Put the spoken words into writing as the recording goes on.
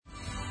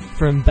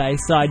From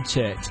Bayside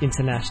Church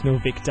International,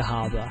 Victor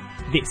Harbor,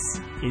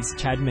 this is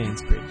Chad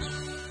Mansbridge.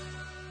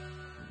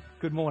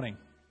 Good morning.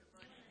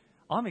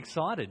 I'm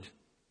excited.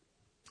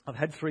 I've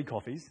had 3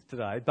 coffees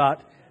today,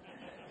 but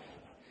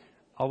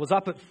I was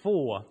up at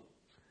 4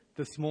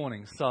 this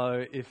morning,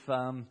 so if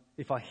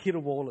I hit a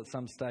wall at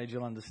some stage,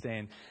 you'll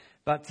understand.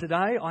 But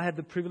today I had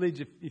the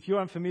privilege, if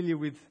you're unfamiliar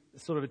with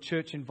sort of a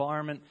church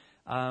environment,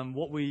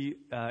 what we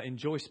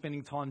enjoy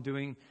spending time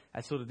doing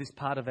as sort of this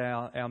part of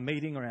our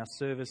meeting or our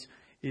service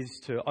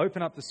is to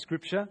open up the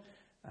scripture,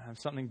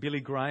 something Billy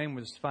Graham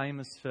was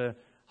famous for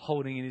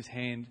holding in his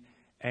hand,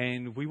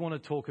 and we want to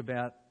talk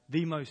about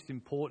the most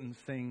important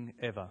thing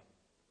ever.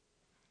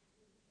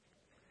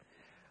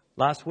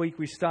 Last week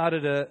we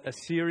started a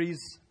series.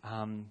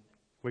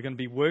 We're going to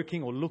be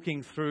working or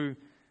looking through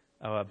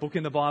a book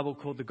in the Bible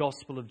called the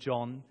Gospel of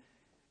John.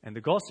 And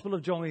the Gospel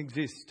of John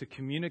exists to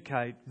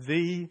communicate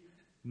the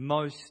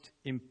most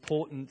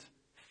important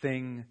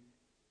thing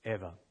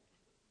ever.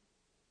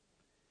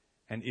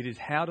 And it is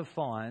how to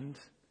find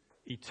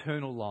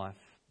eternal life,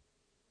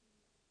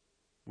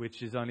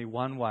 which is only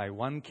one way,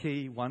 one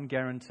key, one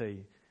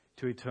guarantee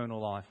to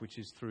eternal life, which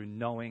is through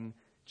knowing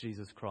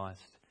Jesus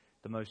Christ.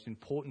 The most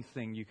important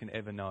thing you can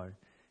ever know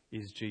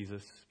is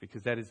Jesus,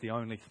 because that is the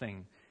only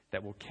thing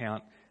that will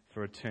count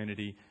for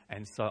eternity.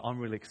 And so I'm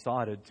really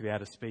excited to be able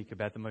to speak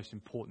about the most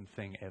important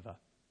thing ever.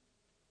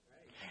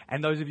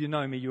 And those of you who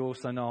know me, you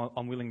also know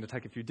I'm willing to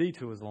take a few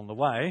detours along the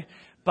way,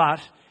 but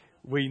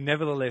we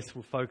nevertheless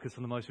will focus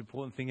on the most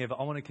important thing ever.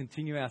 I want to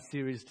continue our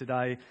series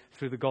today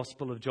through the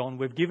Gospel of John.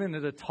 We've given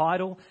it a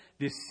title.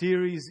 This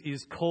series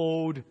is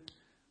called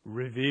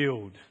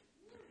Revealed.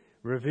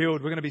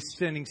 Revealed. We're going to be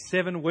spending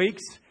 7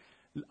 weeks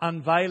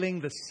unveiling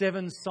the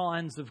 7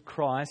 signs of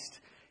Christ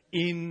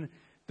in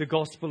the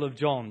Gospel of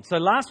John. So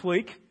last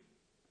week,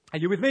 are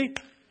you with me?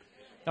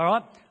 All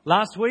right.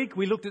 Last week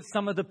we looked at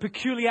some of the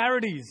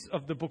peculiarities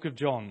of the book of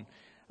John.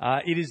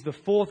 It is the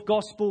 4th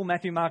Gospel,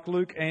 Matthew, Mark,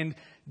 Luke and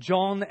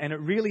John, and it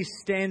really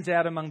stands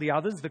out among the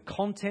others. The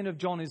content of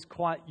John is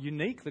quite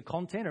unique. The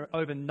content, or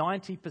over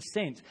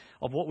 90%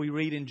 of what we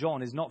read in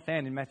John, is not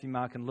found in Matthew,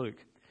 Mark and Luke.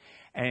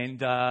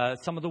 And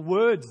some of the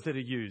words that are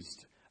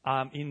used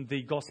in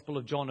the Gospel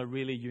of John are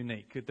really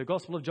unique. The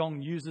Gospel of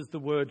John uses the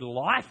word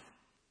life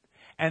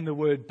and the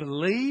word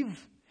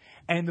believe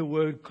and the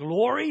word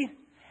glory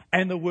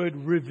and the word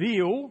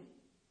reveal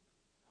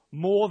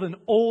more than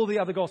all the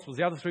other Gospels,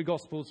 the other 3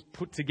 Gospels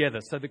put together.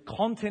 So the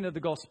content of the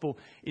Gospel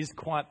is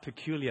quite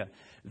peculiar.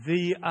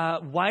 The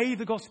way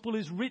the Gospel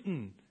is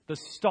written, the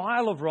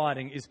style of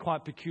writing is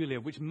quite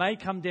peculiar, which may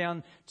come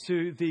down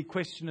to the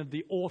question of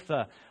the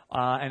author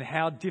and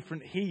how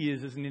different he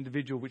is as an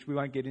individual, which we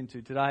won't get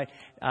into today.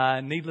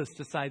 Needless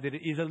to say that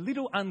it is a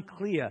little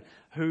unclear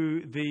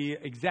who the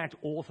exact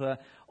author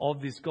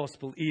of this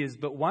Gospel is.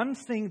 But one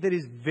thing that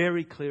is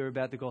very clear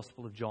about the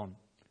Gospel of John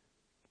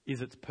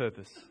is its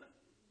purpose.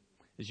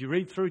 As you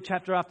read through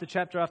chapter after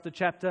chapter after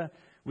chapter,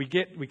 we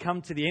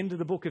come to the end of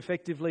the book,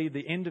 effectively,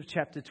 the end of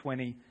chapter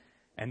 20.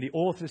 And the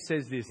author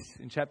says this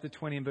in chapter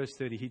 20 and verse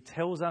 30. He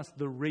tells us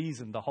the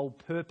reason, the whole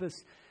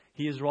purpose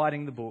he is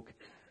writing the book,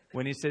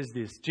 when he says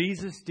this: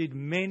 Jesus did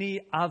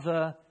many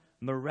other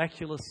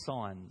miraculous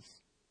signs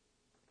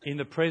in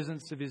the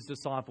presence of his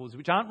disciples,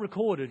 which aren't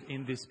recorded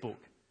in this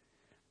book.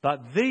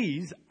 But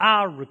these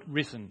are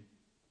written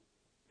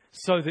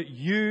so that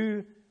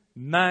you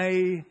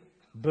may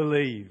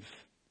believe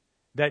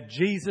that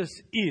Jesus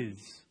is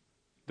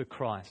the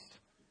Christ,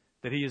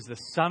 that he is the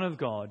Son of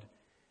God,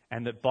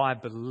 and that by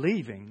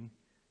believing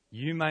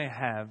you may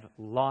have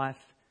life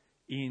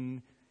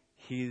in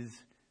his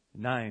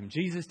name.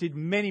 Jesus did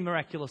many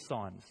miraculous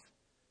signs,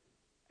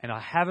 and I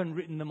haven't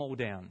written them all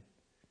down,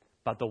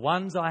 but the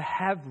ones I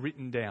have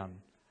written down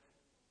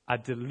are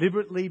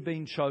deliberately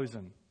being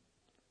chosen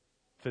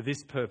for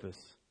this purpose,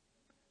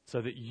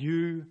 so that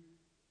you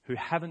who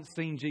haven't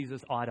seen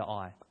Jesus eye to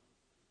eye,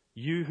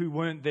 you who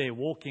weren't there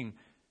walking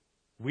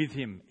with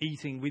him,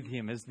 eating with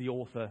him as the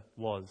author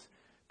was,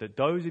 that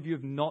those of you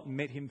who have not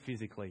met him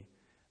physically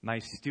may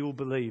still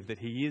believe that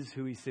he is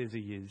who he says he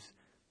is,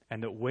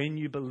 and that when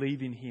you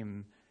believe in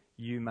him,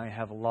 you may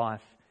have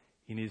life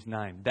in his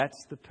name.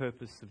 That's the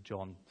purpose of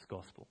John's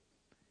Gospel,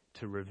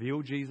 to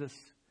reveal Jesus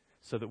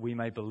so that we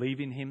may believe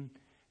in him,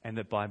 and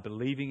that by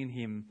believing in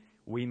him,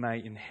 we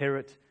may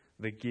inherit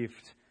the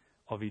gift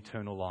of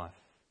eternal life.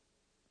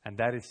 And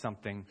that is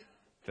something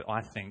that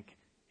I think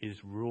is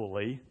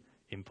really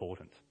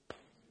important.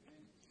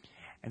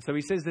 And so he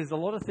says there's a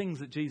lot of things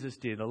that Jesus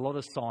did, a lot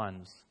of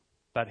signs,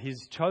 but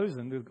he's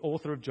chosen, the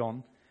author of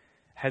John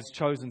has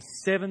chosen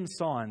 7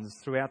 signs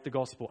throughout the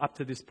gospel up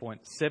to this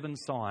point, 7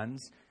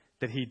 signs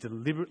that he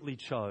deliberately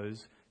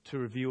chose to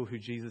reveal who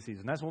Jesus is.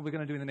 And that's what we're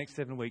going to do in the next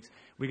 7 weeks.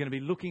 We're going to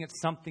be looking at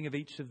something of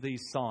each of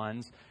these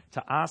signs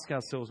to ask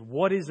ourselves,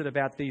 what is it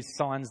about these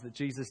signs that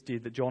Jesus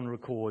did, that John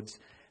records,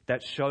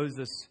 that shows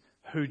us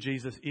who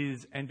Jesus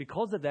is, and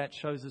because of that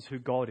shows us who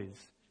God is.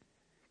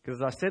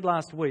 Because as I said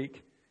last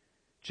week,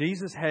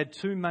 Jesus had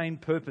 2 main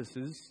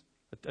purposes,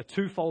 a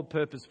twofold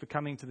purpose for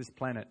coming to this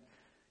planet.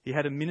 He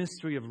had a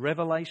ministry of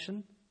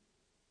revelation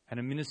and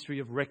a ministry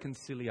of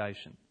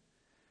reconciliation.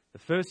 The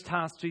first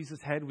task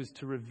Jesus had was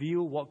to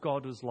reveal what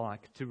God was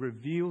like, to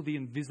reveal the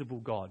invisible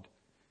God.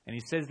 And he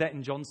says that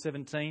in John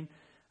 17,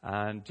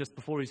 and just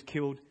before he's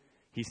killed,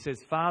 he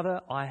says, "Father,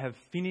 I have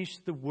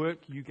finished the work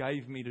you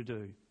gave me to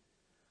do.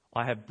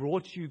 I have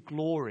brought you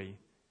glory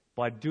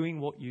by doing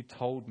what you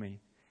told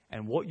me.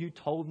 And what you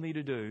told me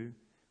to do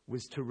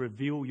was to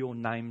reveal your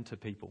name to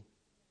people."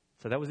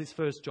 So that was his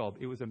first job.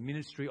 It was a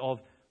ministry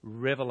of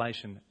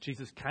revelation.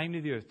 Jesus came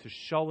to the earth to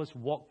show us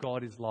what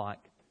God is like.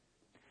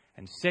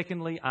 And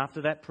secondly,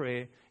 after that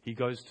prayer, he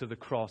goes to the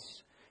cross.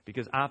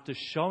 Because after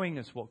showing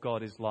us what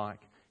God is like,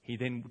 he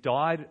then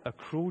died a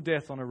cruel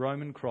death on a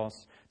Roman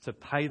cross to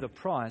pay the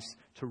price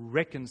to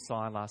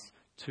reconcile us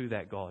to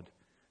that God.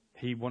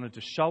 He wanted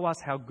to show us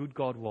how good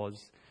God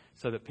was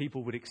so that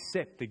people would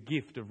accept the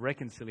gift of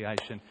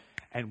reconciliation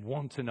and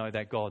want to know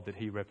that God that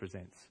he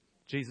represents.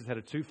 Jesus had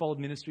a twofold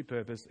ministry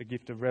purpose, a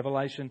gift of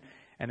revelation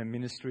and a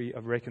ministry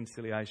of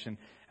reconciliation.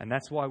 And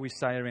that's why we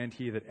say around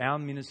here that our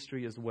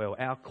ministry as well,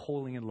 our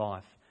calling in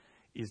life,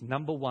 is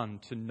number one,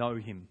 to know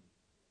him.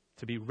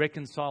 To be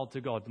reconciled to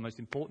God. The most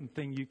important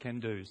thing you can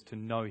do is to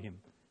know him.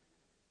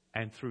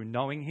 And through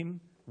knowing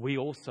him, we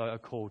also are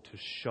called to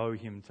show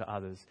him to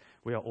others.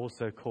 We are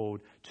also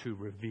called to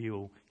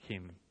reveal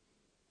him.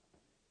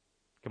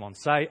 Come on,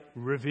 say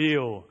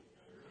reveal.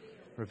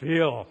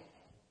 Reveal.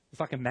 It's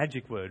like a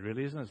magic word,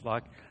 really, isn't it? It's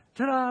like,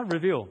 ta-da,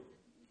 reveal.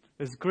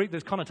 There's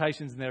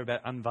connotations in there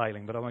about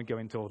unveiling, but I won't go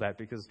into all that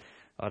because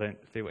I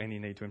don't feel any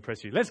need to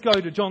impress you. Let's go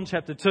to John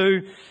chapter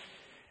 2.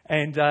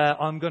 And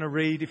I'm going to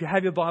read. If you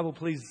have your Bible,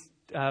 please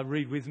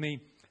read with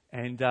me.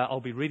 And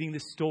I'll be reading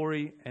this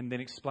story and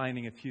then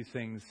explaining a few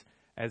things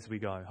as we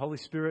go. Holy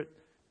Spirit,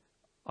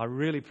 I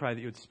really pray that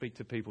you would speak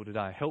to people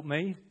today. Help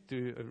me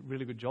do a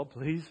really good job,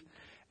 please.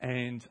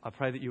 And I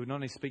pray that you would not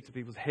only speak to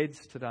people's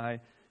heads today,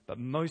 but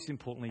most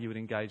importantly, you would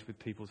engage with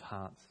people's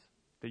hearts.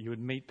 That you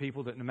would meet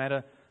people that no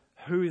matter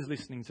who is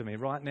listening to me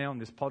right now on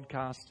this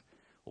podcast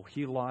or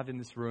here live in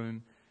this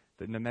room,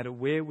 that no matter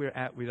where we're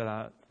at with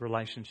our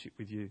relationship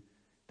with you,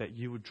 that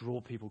you would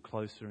draw people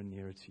closer and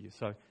nearer to you.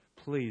 So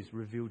please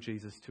reveal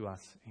Jesus to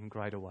us in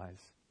greater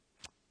ways.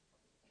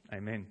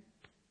 Amen.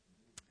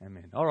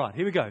 Amen. All right,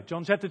 here we go.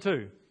 John chapter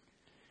 2.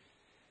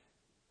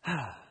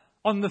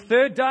 On the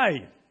third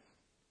day,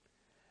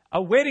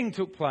 a wedding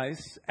took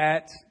place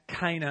at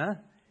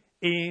Cana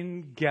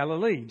in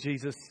Galilee.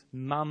 Jesus'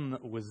 mum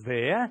was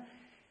there,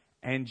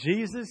 and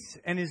Jesus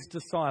and his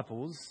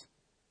disciples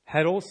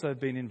had also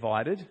been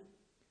invited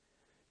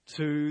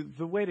to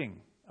the wedding.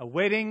 A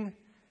wedding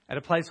at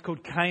a place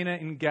called Cana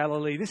in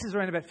Galilee. This is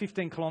around about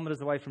 15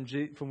 kilometres away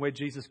from where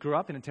Jesus grew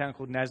up, in a town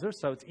called Nazareth,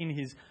 so it's in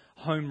his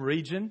home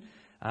region.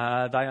 They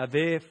are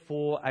there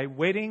for a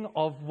wedding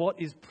of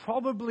what is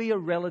probably a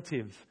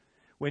relative.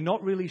 We're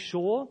not really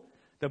sure.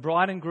 The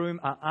bride and groom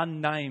are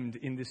unnamed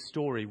in this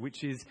story,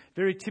 which is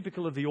very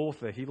typical of the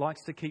author. He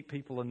likes to keep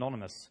people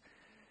anonymous.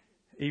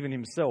 Even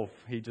himself,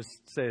 he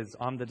just says,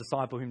 "I'm the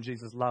disciple whom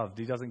Jesus loved."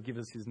 He doesn't give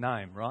us his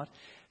name, right?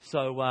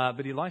 So,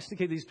 but he likes to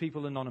keep these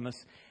people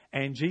anonymous.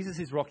 And Jesus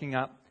is rocking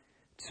up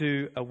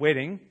to a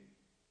wedding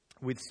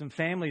with some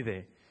family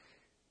there.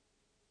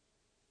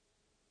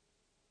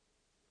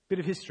 Bit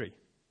of history.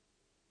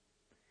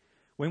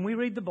 When we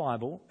read the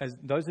Bible, as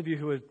those of you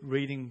who are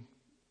reading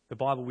the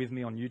Bible with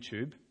me on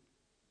YouTube,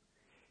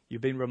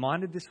 you've been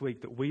reminded this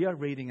week that we are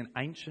reading an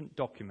ancient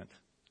document.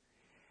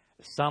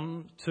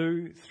 Some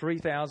 2,000,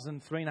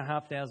 3,000,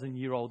 3,500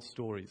 year old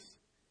stories.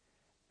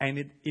 And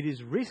it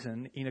is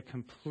written in a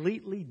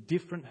completely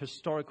different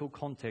historical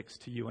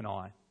context to you and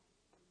I.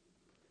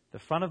 The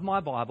front of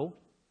my Bible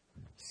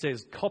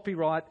says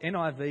copyright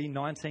NIV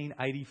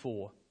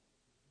 1984.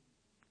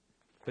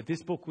 But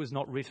this book was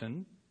not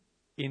written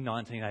in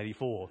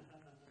 1984.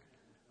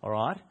 All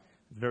right?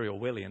 It's very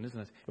Orwellian, isn't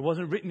it? It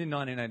wasn't written in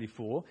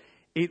 1984.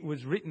 It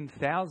was written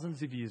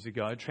thousands of years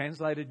ago,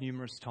 translated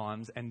numerous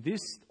times, and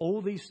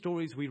all these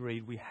stories we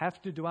read, we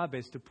have to do our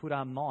best to put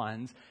our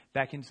minds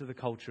back into the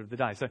culture of the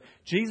day. So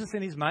Jesus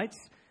and his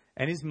mates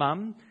and his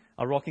mum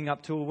are rocking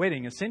up to a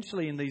wedding.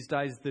 Essentially, in these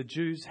days, the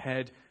Jews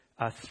had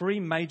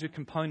three major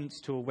components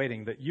to a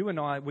wedding that you and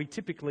I, we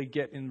typically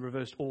get in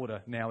reverse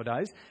order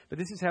nowadays, but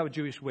this is how a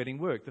Jewish wedding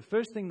worked. The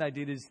first thing they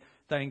did is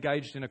they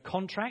engaged in a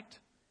contract,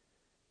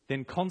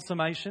 then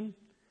consummation,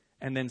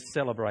 and then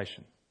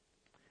celebration.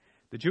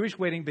 The Jewish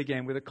wedding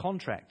began with a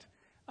contract,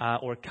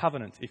 or a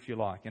covenant, if you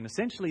like. And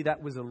essentially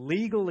that was a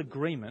legal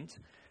agreement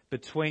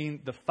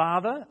between the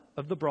father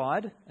of the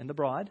bride and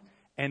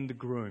the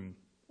groom,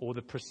 or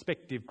the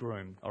prospective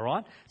groom, all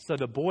right? So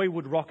the boy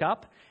would rock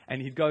up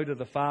and he'd go to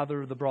the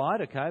father of the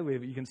bride, okay,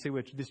 where you can see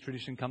where this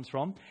tradition comes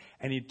from,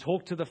 and he'd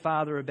talk to the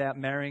father about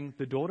marrying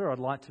the daughter. "I'd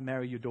like to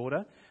marry your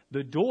daughter."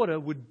 The daughter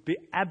would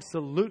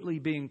absolutely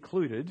be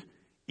included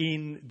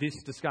in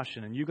this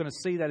discussion. And you're going to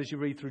see that as you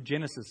read through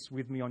Genesis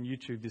with me on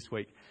YouTube this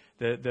week.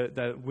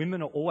 The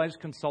women are always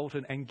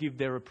consulted and give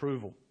their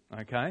approval.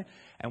 Okay?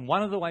 And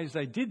one of the ways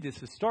they did this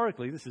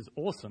historically, this is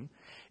awesome,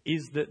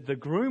 is that the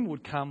groom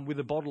would come with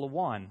a bottle of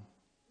wine.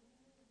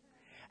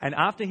 And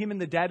after him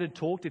and the dad had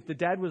talked, if the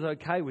dad was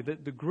okay with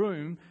it, the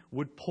groom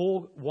would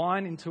pour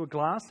wine into a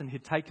glass and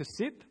he'd take a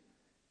sip.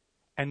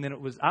 And then it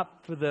was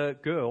up for the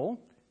girl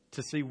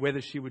to see whether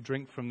she would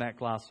drink from that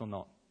glass or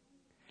not.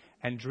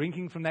 And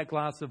drinking from that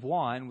glass of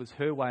wine was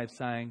her way of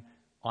saying,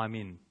 I'm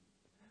in.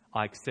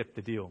 I accept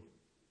the deal.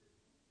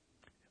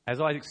 As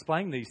I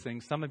explain these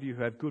things, some of you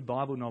who have good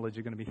Bible knowledge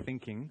are going to be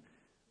thinking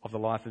of the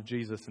life of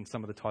Jesus and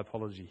some of the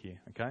typology here.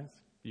 Okay?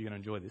 So you're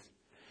going to enjoy this.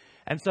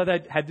 And so they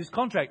had this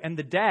contract. And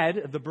the dad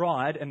of the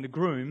bride and the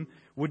groom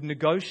would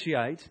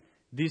negotiate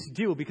this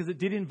deal because it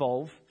did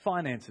involve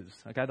finances,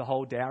 okay, the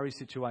whole dowry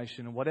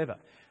situation and whatever.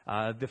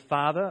 The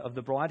father of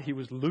the bride, he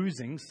was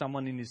losing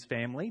someone in his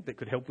family that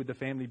could help with the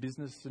family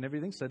business and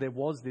everything. So there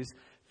was this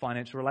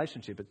financial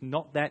relationship. It's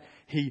not that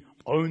he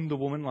owned the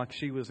woman like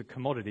she was a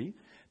commodity,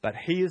 but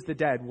he as the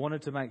dad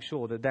wanted to make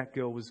sure that that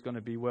girl was going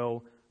to be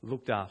well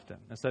looked after.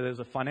 And so there was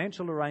a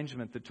financial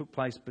arrangement that took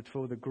place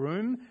between the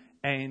groom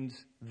and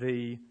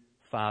the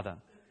father.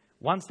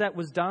 Once that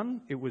was done,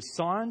 it was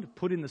signed,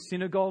 put in the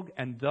synagogue,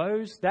 and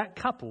that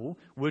couple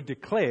were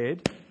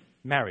declared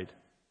married.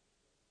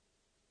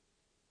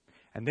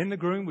 And then the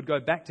groom would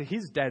go back to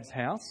his dad's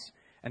house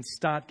and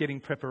start getting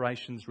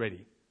preparations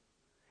ready.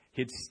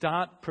 He'd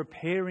start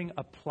preparing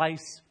a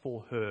place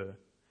for her.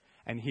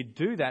 And he'd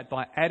do that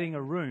by adding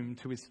a room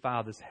to his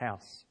father's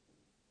house.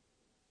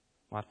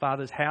 My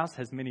father's house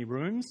has many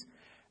rooms,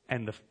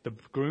 and the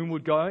groom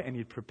would go and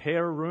he'd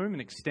prepare a room,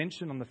 an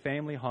extension on the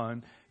family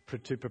home,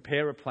 to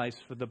prepare a place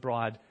for the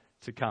bride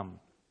to come.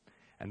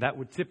 And that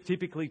would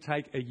typically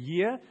take a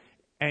year.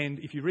 And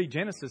if you read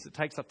Genesis, it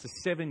takes up to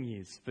 7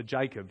 years for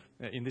Jacob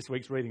in this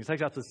week's reading. It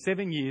takes up to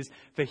 7 years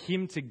for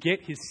him to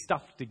get his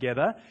stuff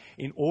together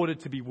in order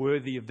to be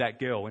worthy of that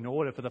girl, in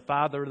order for the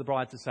father of the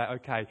bride to say,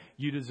 okay,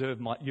 you deserve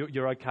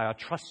you're okay, I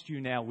trust you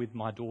now with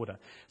my daughter.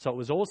 So it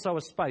was also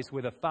a space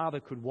where the father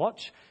could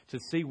watch to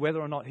see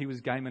whether or not he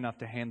was game enough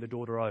to hand the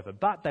daughter over.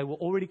 But they were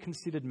already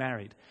considered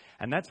married.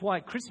 And that's why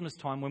at Christmas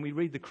time, when we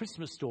read the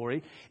Christmas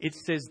story, it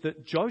says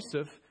that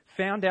Joseph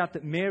found out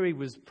that Mary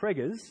was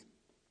preggers.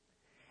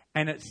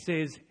 And it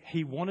says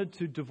he wanted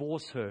to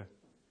divorce her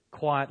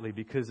quietly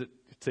because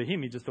to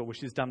him, he just thought, well,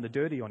 she's done the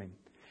dirty on him.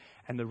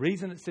 And the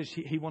reason it says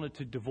he wanted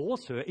to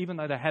divorce her, even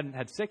though they hadn't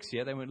had sex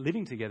yet, they weren't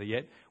living together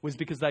yet, was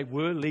because they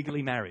were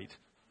legally married.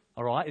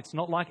 All right? It's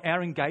not like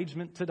our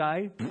engagement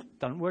today.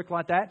 Doesn't work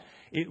like that.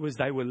 It was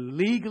they were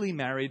legally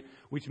married,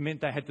 which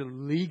meant they had to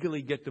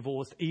legally get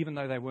divorced, even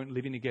though they weren't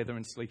living together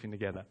and sleeping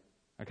together.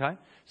 Okay?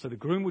 So the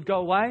groom would go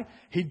away,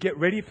 he'd get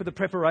ready for the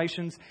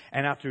preparations,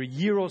 and after a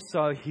year or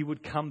so, he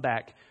would come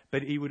back.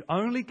 But he would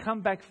only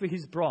come back for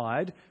his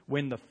bride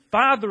when the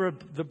father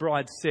of the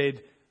bride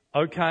said,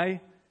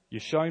 okay,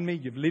 you've shown me,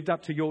 you've lived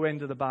up to your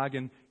end of the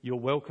bargain, you're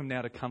welcome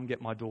now to come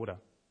get my daughter.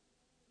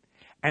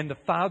 And the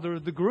father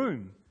of the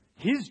groom,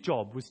 his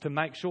job was to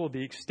make sure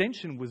the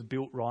extension was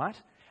built right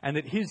and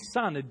that his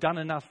son had done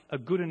a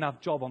good enough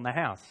job on the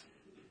house.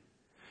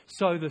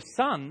 So the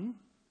son,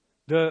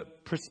 the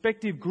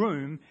prospective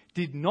groom,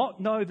 did not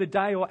know the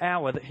day or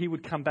hour that he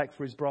would come back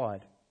for his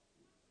bride.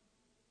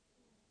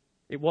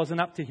 It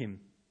wasn't up to him.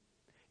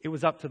 It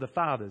was up to the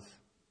fathers.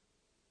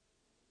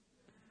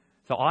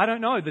 So I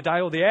don't know the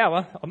day or the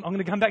hour. I'm going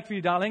to come back for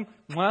you, darling.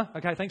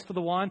 Okay, thanks for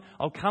the wine.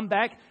 I'll come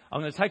back.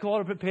 I'm going to take a while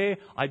to prepare.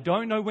 I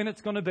don't know when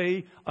it's going to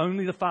be.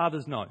 Only the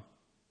fathers know.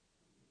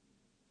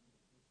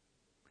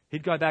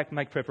 He'd go back and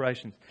make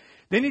preparations.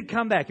 Then he'd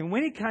come back, and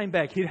when he came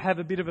back, he'd have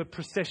a bit of a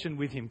procession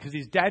with him because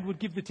his dad would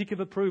give the tick of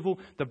approval,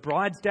 the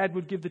bride's dad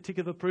would give the tick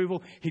of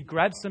approval, he'd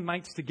grab some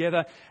mates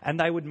together, and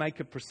they would make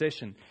a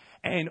procession.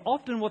 And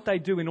often what they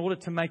do in order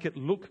to make it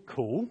look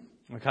cool,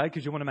 okay,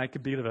 because you want to make a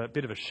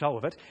bit of a show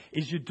of it,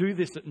 is you do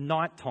this at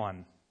night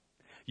time.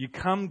 You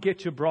come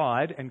get your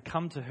bride and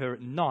come to her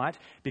at night,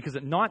 because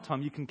at night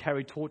time you can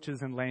carry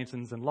torches and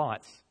lanterns and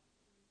lights.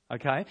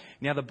 Okay?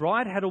 Now, the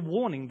bride had a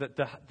warning that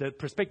the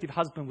prospective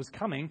husband was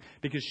coming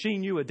because she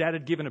knew her dad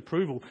had given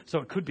approval, so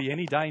it could be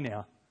any day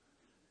now.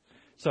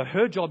 So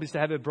her job is to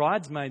have her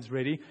bridesmaids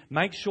ready,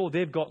 make sure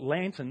they've got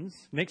lanterns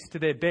next to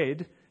their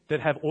bed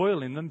that have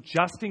oil in them,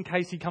 just in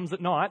case he comes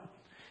at night.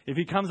 If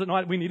he comes at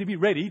night, we need to be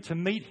ready to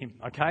meet him,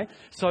 okay?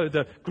 So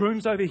the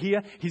groom's over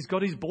here, he's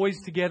got his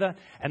boys together,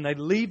 and they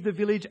leave the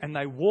village and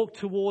they walk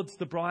towards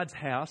the bride's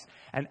house,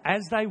 and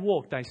as they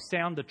walk, they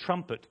sound the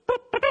trumpet,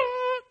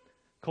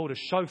 called a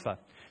shofar.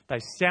 They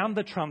sound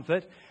the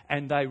trumpet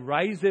and they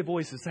raise their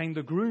voices saying,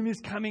 the groom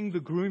is coming, the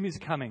groom is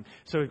coming.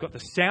 So we've got the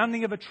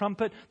sounding of a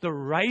trumpet, the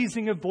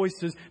raising of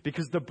voices,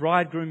 because the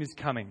bridegroom is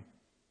coming.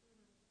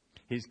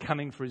 He's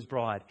coming for his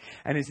bride.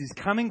 And as he's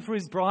coming for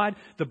his bride,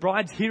 the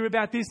brides hear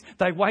about this.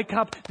 They wake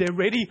up, they're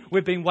ready.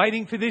 We've been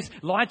waiting for this.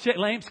 Light your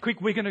lamps,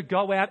 quick, we're going to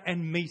go out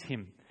and meet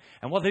him.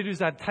 And what they do is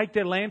they'd take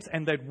their lamps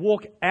and they'd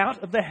walk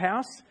out of the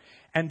house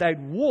and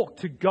they'd walk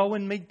to go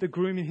and meet the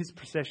groom in his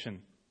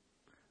procession.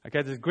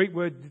 Okay, there's a Greek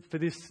word for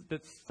this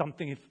that's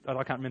something,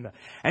 I can't remember.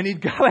 And he'd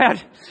go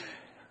out,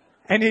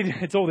 and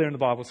it's all there in the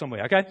Bible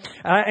somewhere, okay?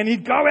 And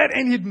he'd go out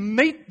and he'd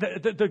meet,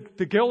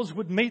 the girls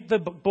would meet the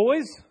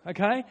boys,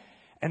 okay?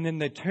 And then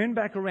they'd turn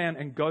back around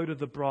and go to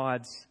the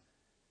bride's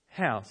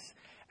house.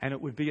 And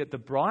it would be at the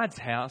bride's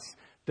house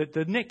that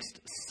the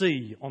next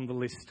C on the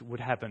list would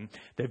happen.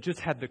 They've just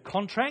had the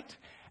contract,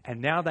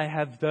 and now they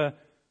have the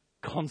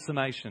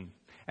consummation.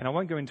 And I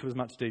won't go into as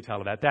much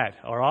detail about that,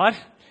 all right?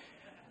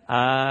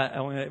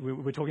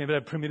 We're talking about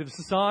a primitive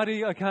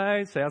society,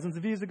 okay, thousands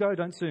of years ago,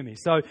 don't sue me.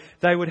 So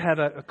they would have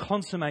a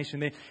consummation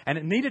there. And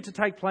it needed to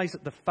take place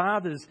at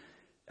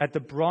the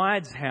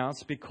bride's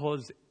house,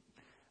 because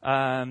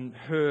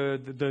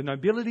the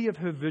nobility of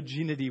her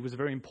virginity was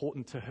very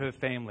important to her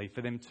family,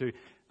 for them to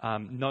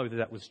know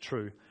that was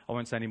true. I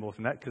won't say any more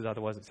than that, because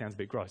otherwise it sounds a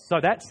bit gross. So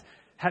that's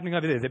happening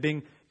over there.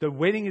 The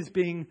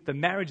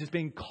marriage is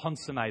being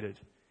consummated.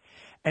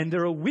 And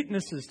there are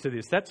witnesses to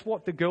this. That's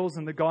what the girls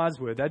and the guys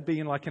were. They'd be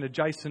in like an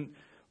adjacent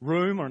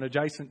room or an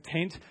adjacent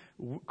tent,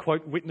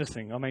 quote,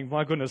 witnessing. I mean,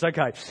 my goodness,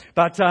 okay.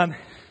 But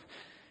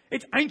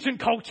it's ancient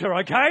culture,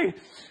 okay?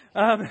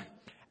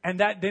 And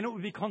then it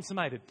would be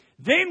consummated.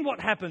 Then what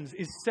happens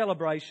is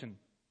celebration.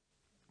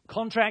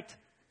 Contract,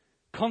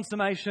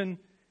 consummation,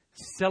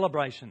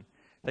 celebration.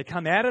 They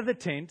come out of the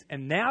tent,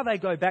 and now they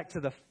go back to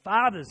the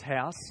father's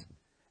house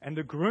and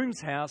the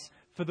groom's house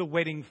for the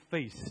wedding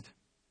feast.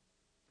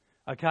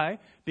 Okay?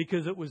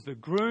 Because it was the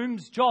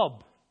groom's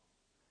job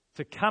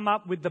to come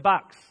up with the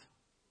bucks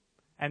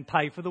and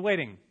pay for the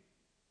wedding.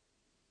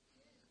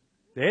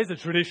 There's a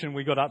tradition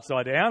we got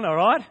upside down, all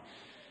right?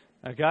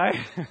 Okay?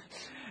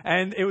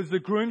 And it was the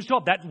groom's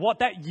job. That's what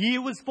that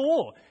year was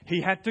for.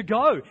 He had to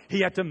go.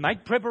 He had to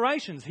make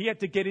preparations. He had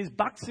to get his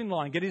bucks in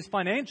line, get his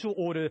financial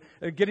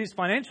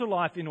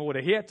life in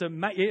order. He had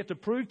to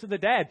prove to the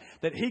dad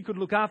that he could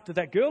look after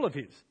that girl of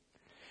his.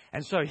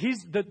 And so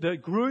the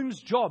groom's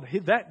job,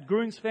 that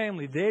groom's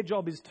family, their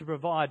job is to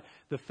provide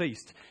the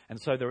feast.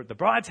 And so they're at the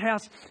bride's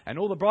house, and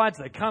all the brides,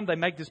 they come, they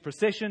make this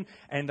procession,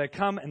 and they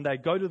come and they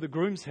go to the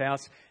groom's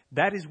house.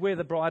 That is where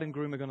the bride and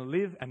groom are going to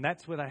live, and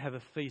that's where they have a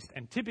feast.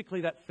 And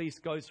typically that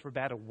feast goes for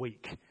about a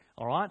week,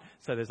 all right?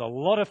 So there's a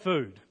lot of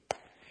food.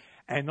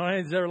 And not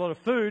only is there a lot of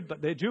food,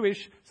 but they're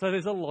Jewish, so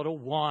there's a lot of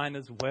wine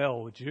as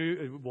well.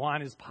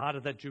 Wine is part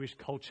of that Jewish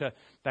culture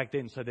back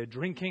then. So they're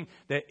drinking,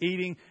 they're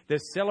eating, they're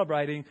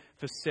celebrating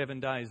for 7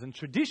 days. And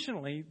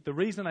traditionally, the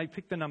reason they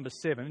picked the number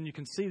 7, and you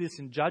can see this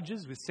in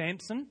Judges with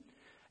Samson,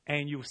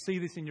 and you'll see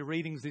this in your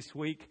readings this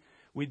week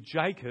with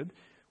Jacob,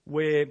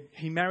 where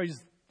he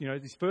marries,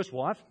 his first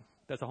wife.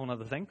 That's a whole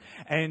other thing.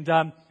 And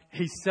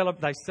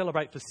they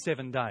celebrate for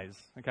 7 days.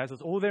 Okay, so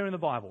it's all there in the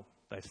Bible.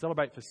 They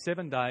celebrate for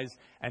 7 days,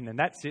 and then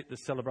that's it. The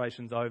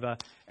celebration's over,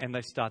 and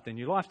they start their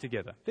new life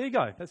together. There you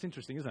go. That's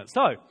interesting, isn't it?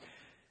 So,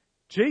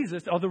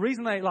 the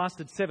reason they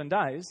lasted 7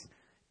 days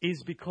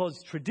is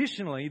because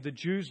traditionally the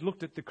Jews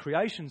looked at the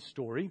creation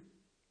story.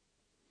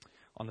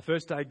 On the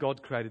first day,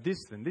 God created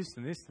this, then this,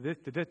 and this.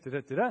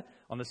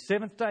 On the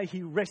seventh day,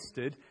 he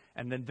rested,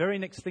 and the very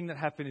next thing that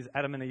happened is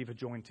Adam and Eve are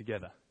joined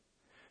together.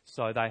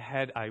 So they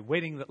had a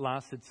wedding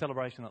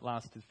celebration that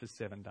lasted for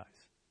 7 days.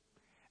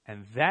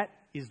 And that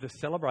is the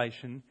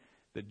celebration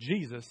that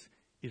Jesus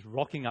is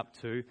rocking up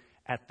to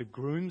at the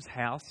groom's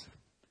house.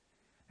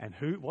 And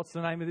what's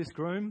the name of this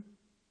groom?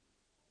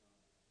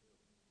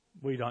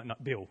 We don't know.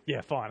 Bill. Yeah,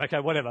 fine. Okay,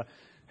 whatever.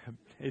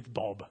 It's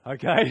Bob,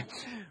 okay?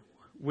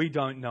 We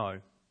don't know.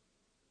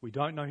 We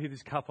don't know who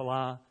this couple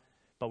are,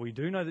 but we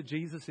do know that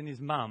Jesus and his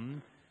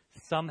mum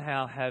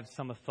somehow have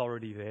some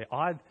authority there.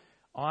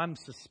 I'm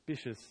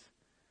suspicious.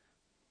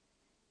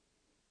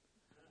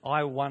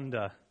 I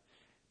wonder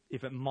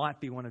if it might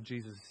be one of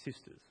Jesus'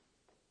 sisters.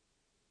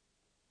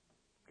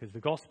 Because the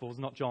Gospels,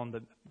 not John,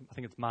 but I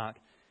think it's Mark,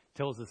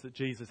 tells us that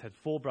Jesus had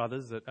 4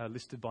 brothers that are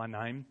listed by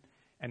name,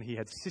 and he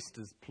had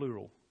sisters,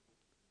 plural.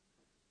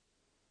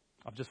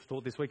 I've just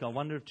thought this week, I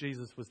wonder if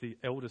Jesus was the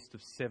eldest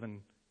of 7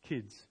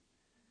 kids.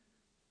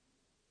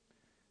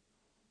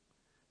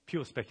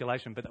 Pure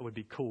speculation, but that would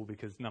be cool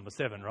because number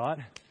 7, right?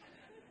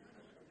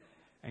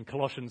 And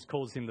Colossians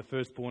calls him the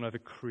firstborn over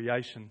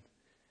creation.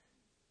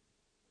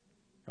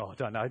 Oh, I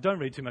don't know. Don't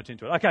read too much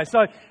into it. Okay,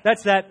 so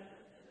that's that.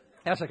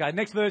 That's okay.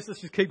 Next verse,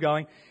 let's just keep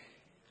going.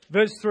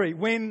 Verse 3.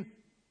 When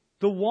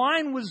the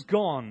wine was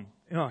gone...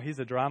 Oh, here's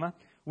a drama.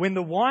 When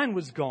the wine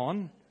was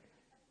gone,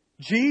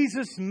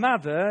 Jesus'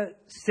 mother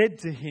said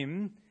to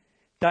him,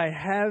 "They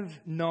have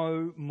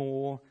no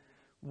more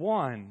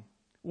wine."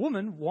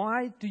 "Woman,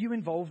 why do you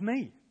involve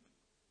me?"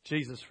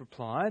 Jesus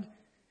replied,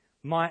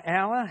 "My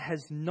hour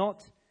has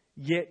not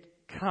yet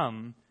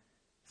come."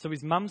 So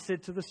his mum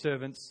said to the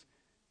servants,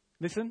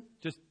 "Listen,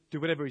 just do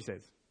whatever he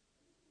says."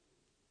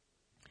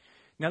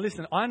 Now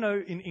listen, I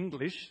know in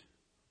English,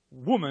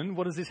 woman,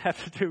 what does this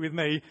have to do with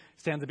me?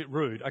 Sounds a bit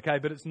rude, okay?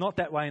 But it's not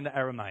that way in the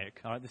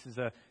Aramaic, all right? This is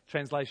a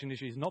translation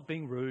issue. He's not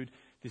being rude.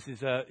 It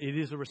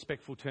is a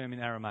respectful term in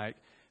Aramaic.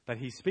 But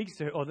he speaks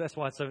to her, that's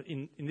why so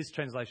in this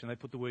translation they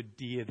put the word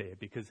dear there,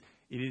 because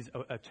it is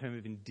a term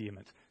of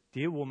endearment.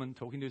 Dear woman,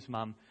 talking to his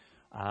mum,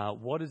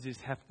 what does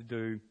this have to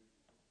do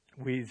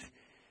with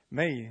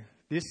me?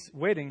 This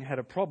wedding had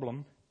a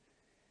problem.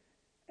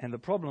 And the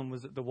problem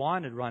was that the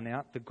wine had run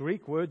out. The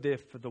Greek word there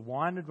for the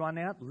wine had run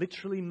out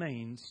literally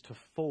means to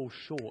fall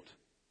short.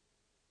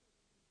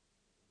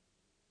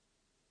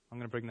 I'm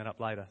going to bring that up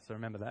later, so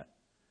remember that.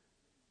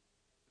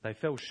 They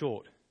fell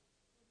short.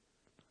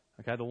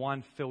 Okay, the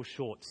wine fell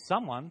short.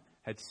 Someone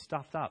had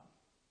stuffed up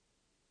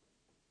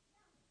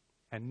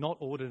and not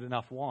ordered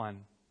enough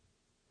wine.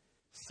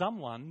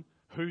 Someone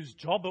whose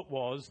job it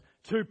was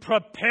to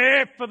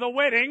prepare for the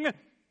wedding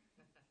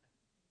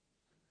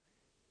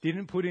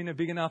didn't put in a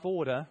big enough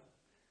order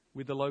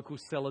with the local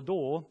cellar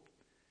door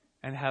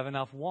and have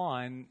enough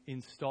wine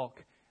in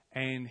stock,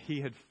 and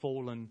he had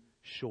fallen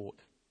short.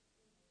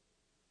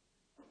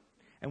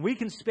 And we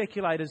can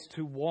speculate as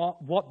to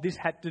what this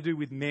had to do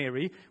with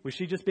Mary. Was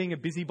she just being a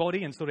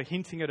busybody and sort of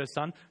hinting at her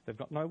son, they've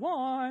got no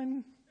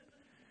wine?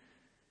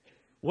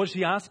 Was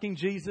she asking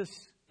Jesus,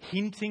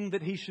 hinting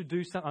that he should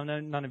do something? I know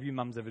none of you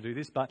mums ever do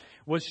this, but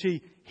was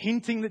she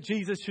hinting that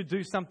Jesus should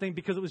do something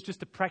because it was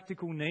just a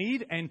practical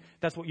need? And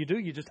that's what you do.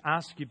 You just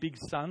ask your big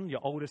son,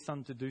 your older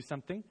son, to do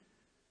something.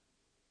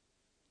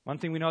 One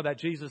thing we know about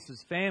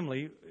Jesus'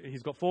 family,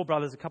 he's got 4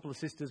 brothers, a couple of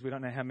sisters, we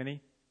don't know how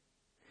many.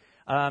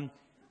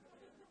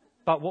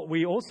 But what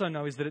we also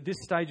know is that at this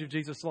stage of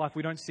Jesus' life,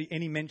 we don't see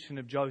any mention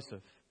of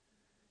Joseph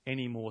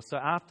anymore. So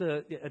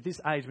at this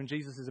age, when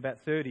Jesus is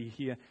about 30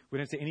 here, we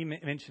don't see any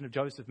mention of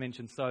Joseph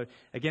mentioned. So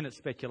again, it's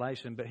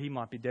speculation, but he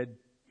might be dead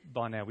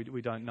by now.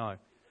 We don't know.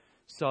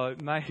 So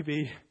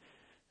maybe,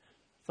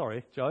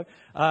 sorry, Joe.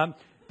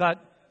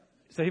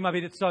 So he might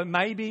be dead. So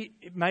maybe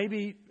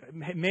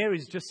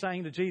Mary's just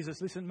saying to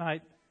Jesus, listen,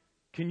 mate,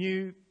 can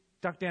you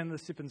duck down to the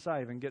Sip and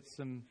Save and get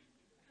a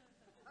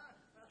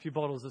few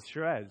bottles of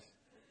Shiraz?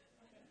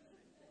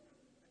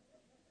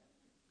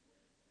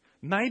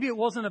 Maybe it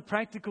wasn't a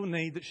practical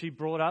need that she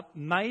brought up.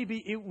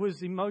 Maybe it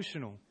was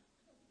emotional.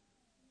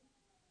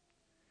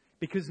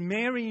 Because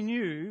Mary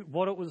knew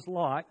what it was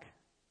like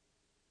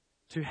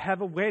to have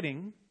a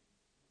wedding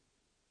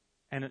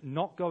and it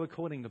not go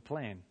according to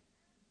plan.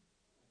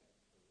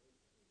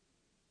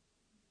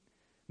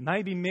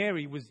 Maybe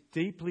Mary was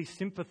deeply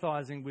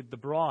sympathizing with the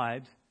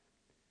bride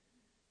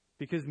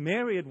because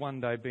Mary had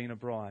one day been a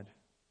bride.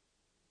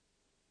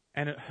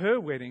 And at her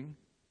wedding,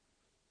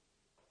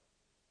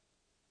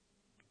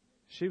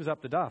 she was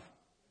up to duff.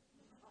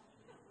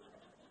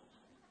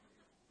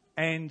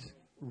 And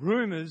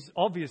rumours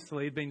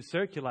obviously had been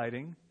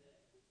circulating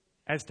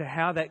as to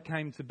how that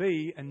came to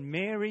be. And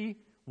Mary,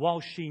 while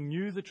she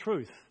knew the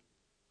truth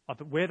of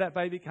where that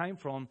baby came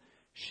from,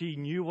 she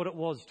knew what it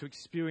was to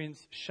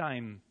experience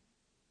shame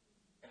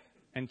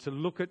and to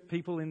look at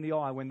people in the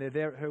eye when they're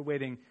there at her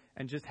wedding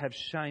and just have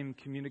shame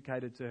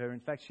communicated to her. In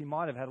fact, she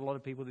might have had a lot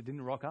of people that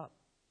didn't rock up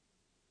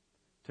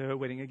to her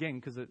wedding again,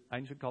 because at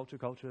ancient culture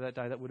of that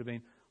day, that would have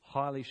been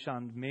highly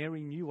shunned.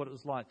 Mary knew what it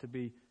was like to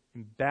be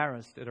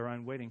embarrassed at her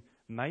own wedding.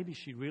 Maybe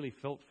she really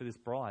felt for this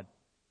bride.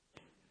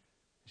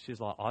 She's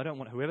like, I don't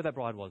want, whoever that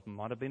bride was,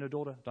 might have been a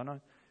daughter, don't know.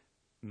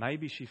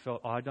 Maybe she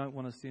felt, I don't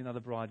want to see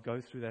another bride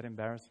go through that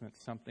embarrassment.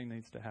 Something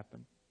needs to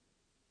happen.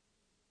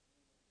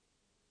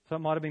 So it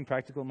might have been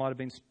practical, it might have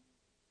been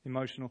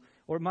emotional,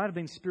 or it might have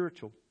been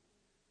spiritual.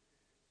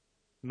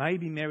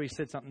 Maybe Mary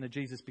said something to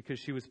Jesus because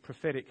she was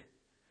prophetic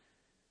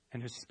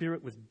and her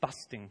spirit was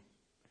busting.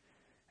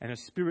 And her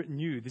spirit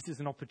knew, this is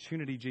an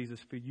opportunity, Jesus,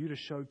 for you to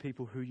show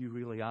people who you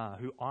really are,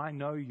 who I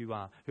know you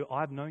are, who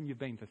I've known you've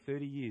been for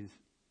 30 years.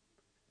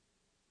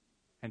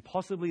 And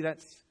possibly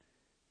that's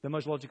the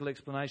most logical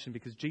explanation,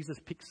 because Jesus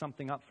picked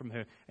something up from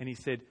her and he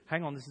said,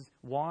 hang on, this is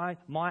why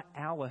my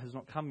hour has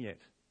not come yet.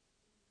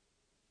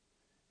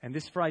 And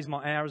this phrase,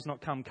 my hour has not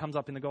come, comes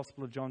up in the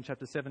Gospel of John,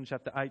 chapter 7,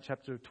 chapter 8,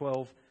 chapter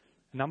 12,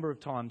 a number of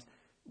times,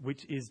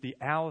 which is the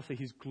hour for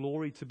his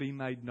glory to be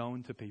made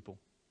known to people.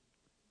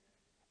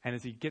 And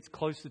as he gets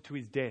closer to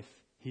his death,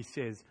 he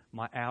says,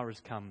 my hour has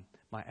come,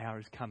 my hour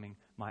is coming,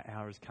 my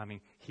hour is coming.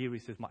 Here he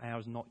says, my hour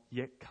has not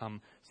yet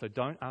come, so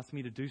don't ask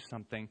me to do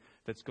something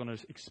that's going to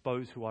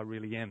expose who I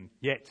really am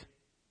yet.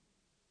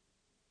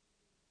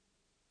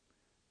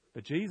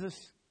 But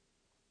Jesus,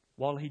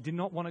 while he did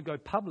not want to go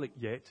public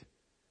yet,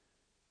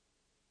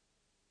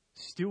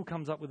 still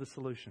comes up with a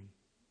solution.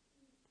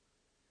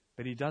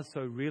 But he does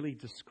so really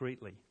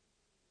discreetly.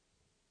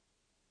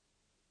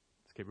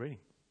 Let's keep reading.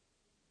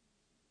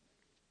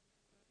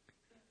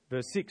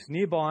 Verse 6,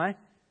 nearby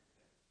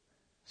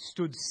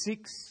stood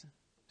 6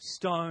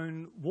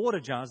 stone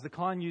water jars, the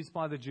kind used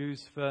by the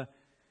Jews for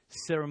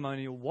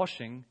ceremonial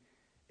washing,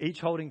 each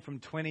holding from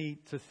 20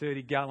 to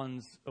 30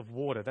 gallons of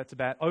water. That's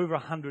about over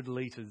 100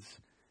 litres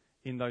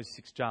in those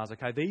 6 jars.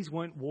 Okay, these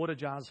weren't water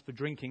jars for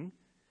drinking.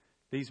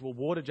 These were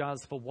water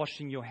jars for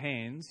washing your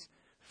hands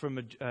from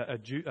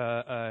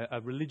a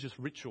religious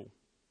ritual.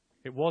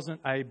 It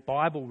wasn't a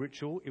Bible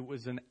ritual. It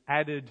was an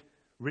added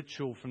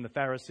ritual from the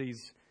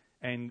Pharisees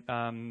and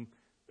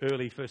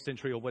early first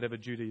century or whatever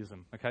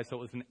Judaism. Okay, so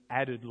it was an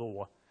added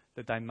law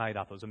that they made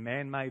up. It was a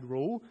man-made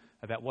rule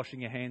about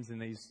washing your hands in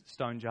these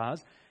stone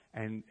jars,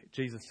 and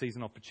Jesus sees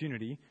an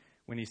opportunity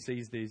when he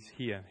sees these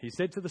here. He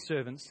said to the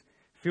servants,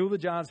 fill the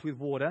jars with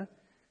water,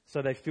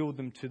 so they filled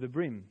them to the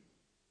brim.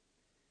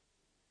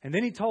 And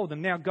then he told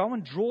them, now go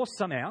and draw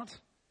some out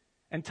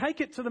and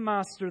take it to the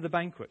master of the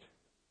banquet.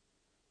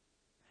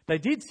 They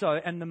did so,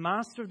 and the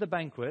master of the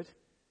banquet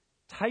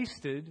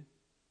tasted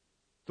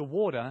the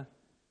water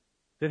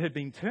that had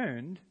been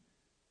turned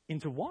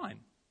into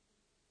wine.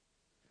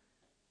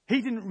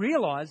 He didn't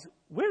realize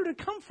where it had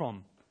come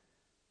from.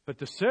 But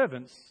the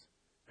servants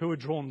who had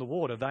drawn the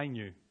water, they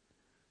knew.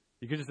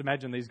 You could just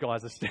imagine these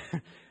guys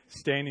are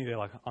standing there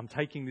like, I'm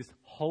taking this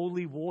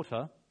holy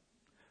water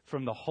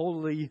from the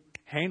holy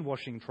hand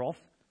washing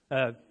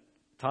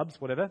tubs,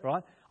 whatever,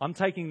 right? I'm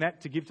taking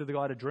that to give to the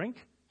guy to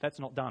drink. That's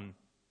not done.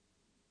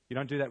 You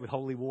don't do that with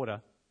holy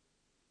water.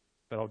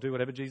 But I'll do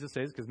whatever Jesus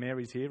says because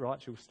Mary's here,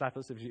 right? She'll slap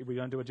us if we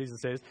don't do what Jesus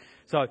says.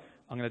 So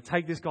I'm going to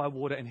take this guy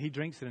water, and he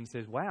drinks it and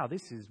says, wow,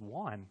 this is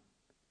wine.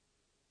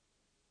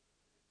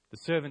 The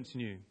servants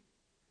knew,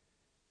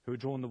 who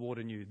had drawn the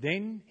water knew.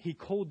 Then he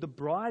called the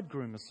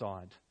bridegroom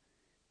aside,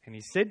 and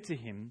he said to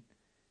him,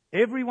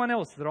 everyone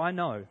else that I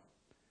know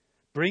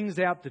brings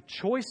out the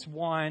choice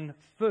wine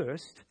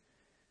first,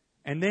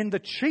 and then the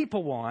cheaper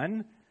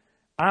wine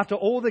after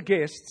all the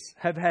guests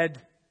have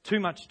had too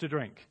much to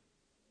drink.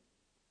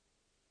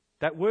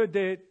 That word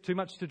there, too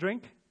much to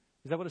drink,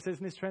 is that what it says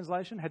in this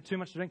translation? Had too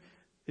much to drink,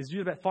 is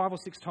used about 5 or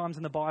 6 times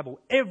in the Bible.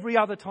 Every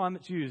other time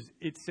it's used,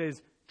 it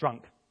says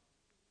drunk.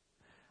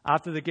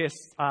 After the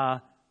guests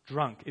are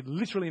drunk. It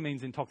literally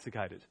means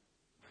intoxicated.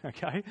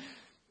 Okay?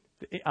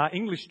 Our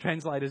English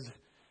translators,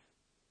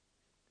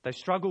 they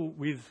struggle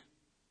with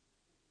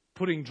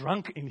putting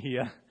drunk in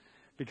here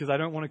because they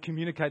don't want to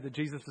communicate that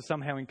Jesus is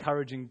somehow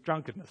encouraging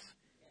drunkenness.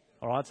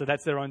 All right, so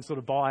that's their own sort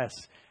of bias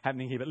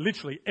happening here. But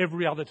literally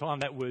every other time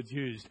that word's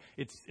used,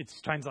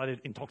 it's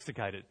translated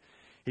intoxicated.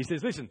 He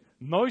says, listen,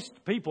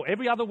 most people,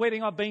 every other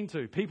wedding I've been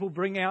to, people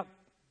bring out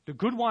the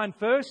good wine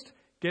first,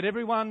 get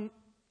everyone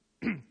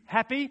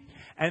happy,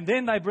 and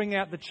then they bring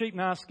out the cheap,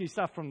 nasty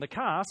stuff from the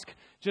cask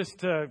just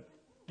to,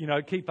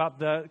 keep up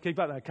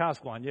that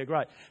cask wine. Yeah,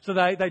 great. So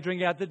they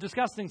drink out the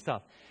disgusting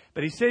stuff.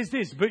 But he says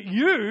this, but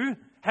you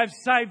have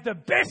saved the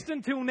best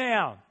until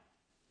now.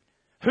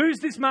 Who's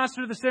this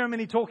master of the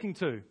ceremony talking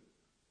to?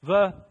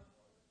 The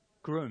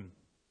groom.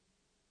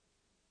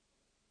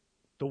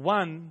 The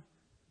one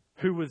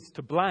who was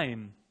to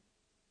blame.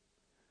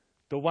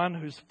 The one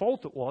whose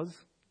fault it was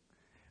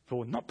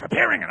for not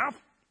preparing enough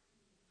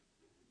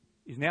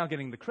is now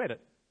getting the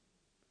credit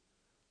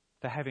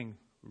for having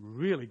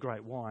really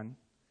great wine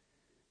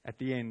at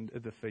the end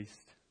of the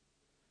feast.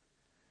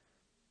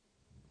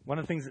 One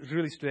of the things that's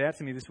really stood out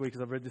to me this week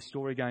as I've read this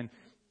story again,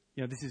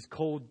 this is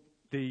called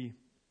the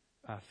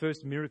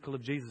first miracle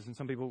of Jesus, and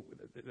some people,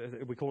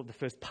 we call it the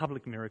first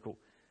public miracle.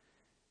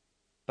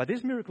 But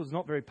this miracle is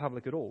not very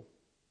public at all.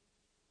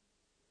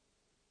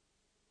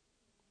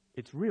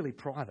 It's really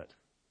private.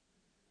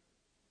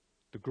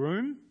 The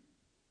groom,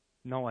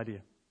 no idea.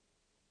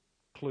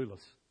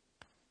 Clueless.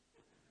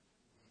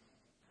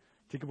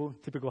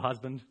 Typical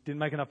husband, didn't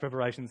make enough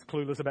preparations,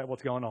 clueless about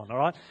what's going on, all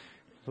right?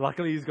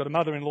 Luckily, he's got a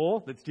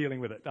mother-in-law that's dealing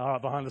with it, all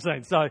right, behind the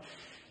scenes.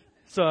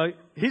 So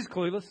he's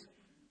clueless.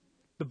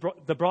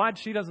 The bride,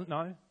 she doesn't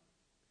know.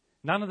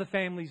 None of the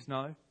families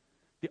know.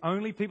 The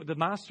only people, the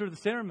master of the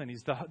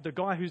ceremonies, the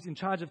guy who's in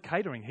charge of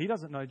catering, he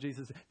doesn't know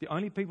Jesus. The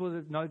only people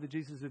that know that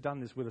Jesus has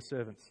done this were the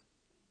servants.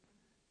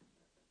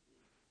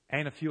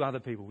 And a few other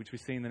people, which we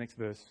see in the next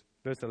verse,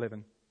 verse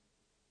 11.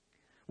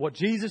 What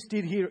Jesus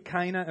did here at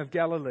Cana of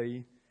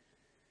Galilee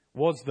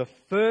was the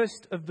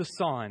first of the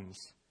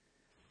signs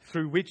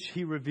through which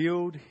he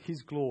revealed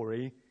his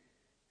glory.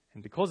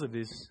 And because of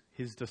this,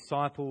 his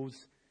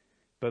disciples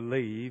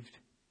believed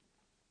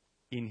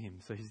in him.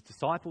 So his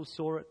disciples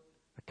saw it,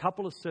 a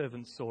couple of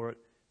servants saw it,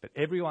 but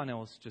everyone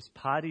else just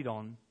partied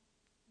on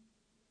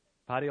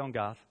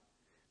Garth.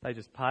 They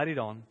just partied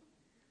on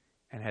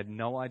and had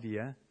no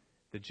idea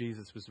that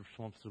Jesus was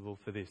responsible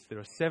for this. There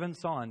are 7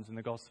 signs in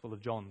the Gospel of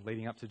John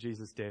leading up to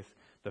Jesus' death.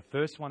 The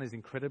first one is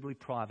incredibly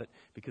private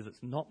because it's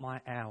not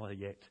my hour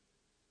yet.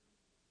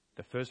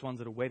 The first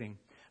one's at a wedding.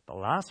 The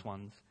last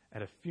one's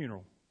at a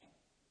funeral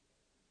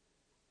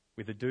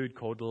with a dude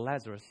called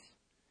Lazarus.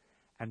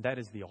 And that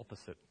is the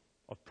opposite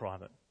of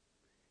private.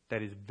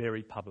 That is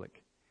very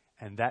public.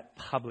 And that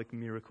public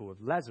miracle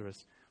of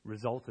Lazarus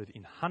resulted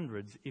in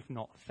hundreds, if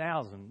not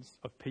thousands,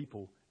 of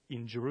people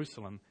in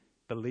Jerusalem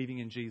believing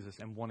in Jesus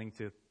and wanting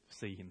to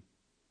see him.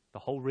 The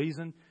whole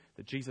reason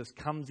that Jesus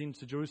comes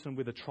into Jerusalem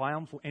with a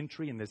triumphal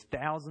entry, and there's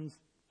thousands,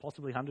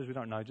 possibly hundreds, we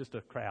don't know, just a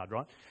crowd,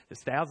 right?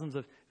 There's thousands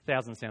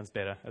sounds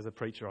better. As a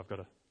preacher, I've got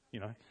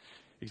to,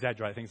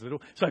 exaggerate things a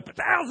little. So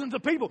thousands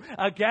of people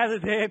are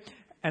gathered there,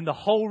 and the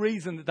whole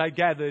reason that they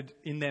gathered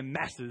in their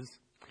masses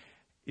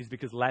is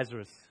because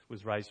Lazarus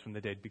was raised from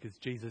the dead, because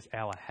Jesus'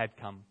 hour had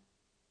come.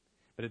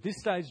 But at this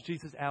stage,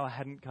 Jesus' hour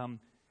hadn't come.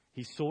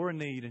 He saw a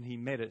need and he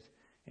met it,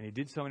 and he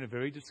did so in a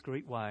very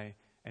discreet way,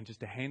 and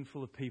just a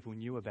handful of people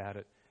knew about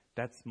it.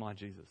 That's my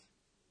Jesus.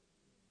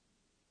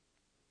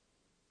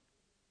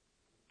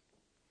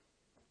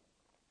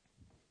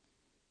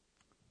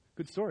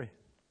 Good story.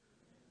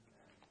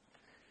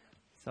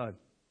 So,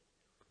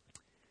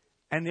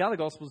 and the other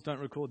Gospels don't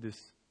record this.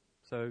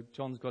 So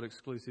John's got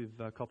exclusive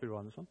copyright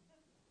on this one.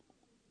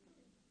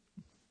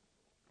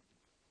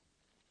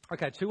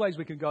 Okay, 2 ways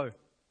we can go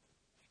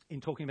in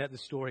talking about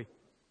this story.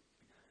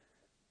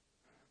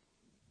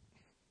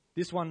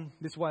 This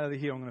way over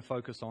here I'm going to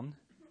focus on.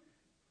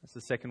 That's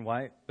the second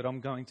way. But I'm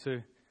going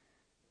to,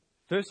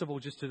 first of all,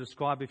 just to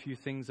describe a few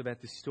things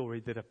about this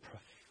story that are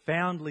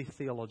profoundly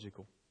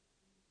theological.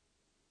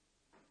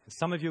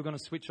 Some of you are going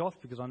to switch off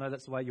because I know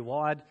that's the way you're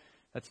wired.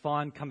 That's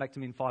fine. Come back to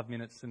me in 5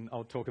 minutes and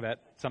I'll talk about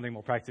something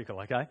more practical,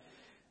 okay?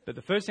 But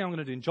the first thing I'm going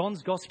to do, in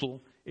John's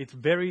Gospel, it's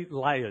very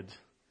layered.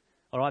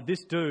 All right,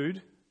 this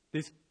dude,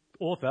 this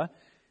author,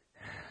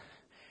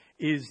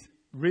 is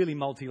really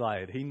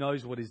multi-layered. He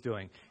knows what he's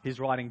doing. He's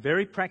writing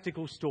very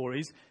practical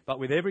stories, but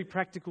with every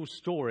practical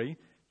story,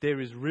 there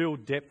is real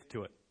depth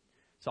to it.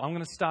 So I'm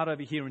going to start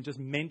over here and just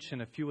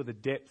mention a few of the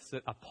depths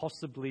that are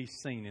possibly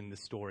seen in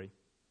this story.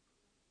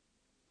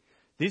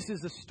 This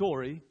is a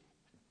story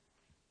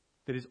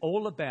that is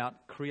all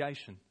about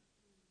creation.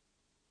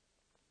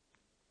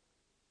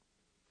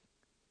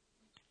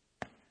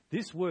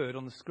 This word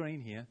on the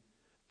screen here,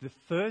 the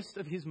first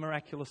of his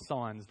miraculous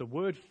signs, the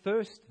word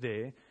first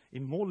there,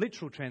 in more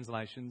literal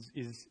translations,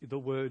 is the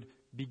word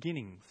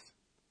beginnings.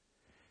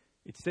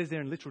 It says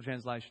there in literal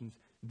translations,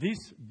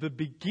 the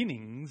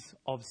beginnings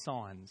of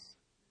signs.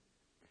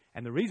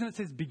 And the reason it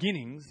says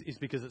beginnings is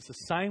because it's the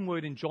same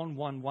word in John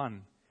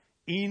 1:1.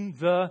 In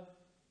the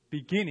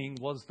beginning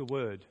was the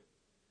Word.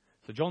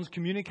 So John's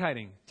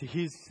communicating to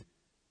his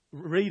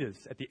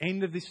readers at the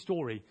end of this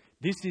story,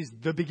 this is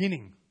the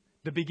beginning.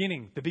 The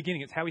beginning, the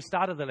beginning. It's how he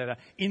started the letter.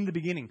 In the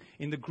beginning.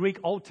 In the Greek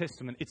Old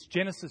Testament, it's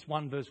Genesis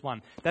 1 verse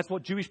 1. That's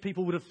what Jewish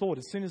people would have thought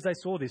as soon as they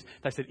saw this.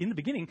 They said, in the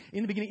beginning,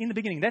 in the beginning, in the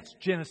beginning. That's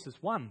Genesis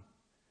 1.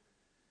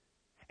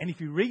 And if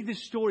you read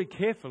this story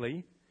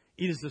carefully,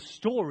 it is the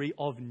story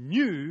of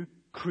new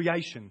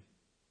creation.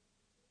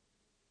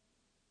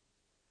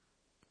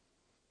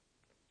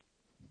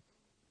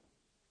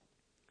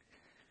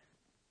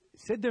 It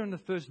said there in the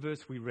first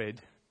verse we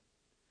read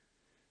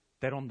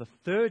that on the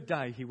third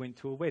day he went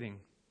to a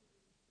wedding.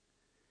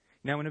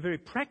 Now, in a very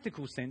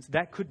practical sense,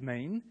 that could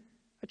mean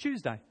a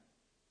Tuesday,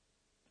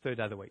 third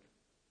day of the week.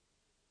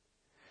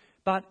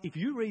 But if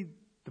you read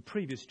the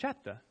previous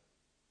chapter,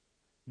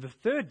 the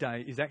third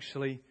day is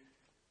actually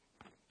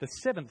the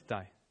seventh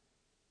day.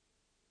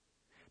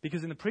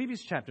 Because in the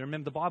previous chapter,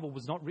 remember, the Bible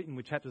was not written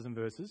with chapters and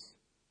verses.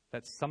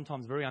 That's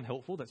sometimes very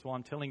unhelpful. That's why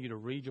I'm telling you to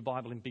read your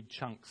Bible in big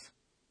chunks,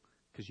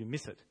 because you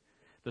miss it.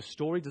 The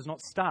story does not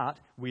start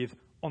with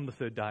on the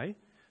third day.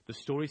 The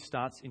story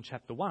starts in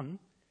chapter 1,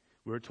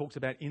 where it talks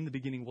about in the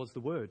beginning was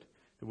the Word.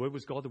 The Word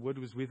was God, the Word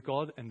was with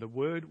God, and the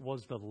Word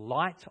was the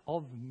light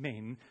of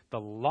men. The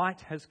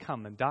light has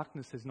come, and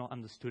darkness has not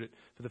understood it.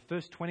 For the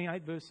first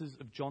 28 verses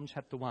of John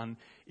chapter 1,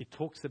 it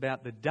talks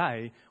about the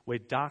day where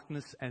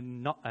darkness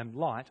and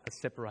light are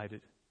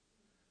separated.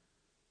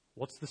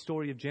 What's the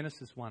story of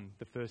Genesis 1,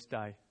 the first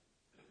day?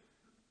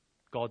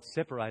 God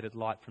separated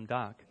light from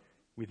dark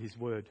with His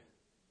Word.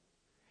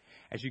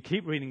 As you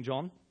keep reading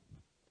John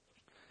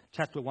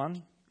chapter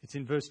 1, it's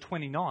in verse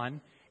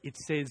 29, it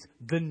says,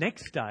 the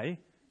next day,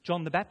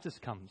 John the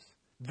Baptist comes.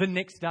 The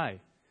next day.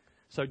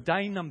 So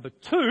day number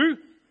 2,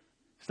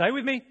 stay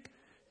with me.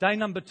 Day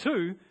number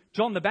 2,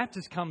 John the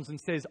Baptist comes and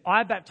says,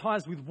 I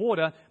baptize with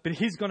water, but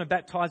he's going to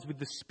baptize with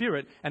the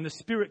Spirit, and the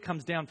Spirit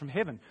comes down from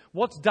heaven.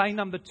 What's day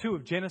number 2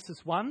 of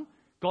Genesis 1?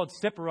 God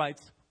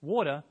separates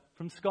water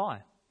from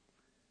sky.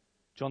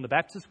 John the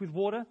Baptist with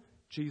water,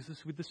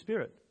 Jesus with the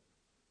Spirit.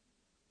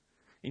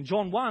 In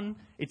John 1,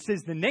 it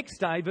says the next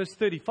day, verse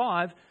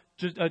 35,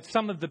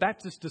 some of the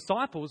Baptist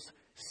disciples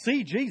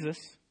see Jesus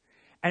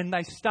and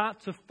they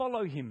start to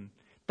follow him.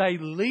 They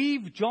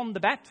leave John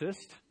the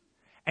Baptist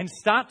and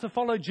start to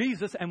follow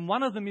Jesus, and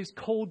one of them is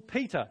called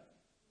Peter.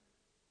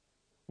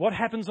 What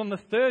happens on the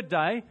third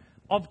day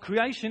of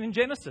creation in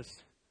Genesis?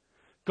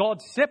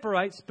 God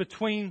separates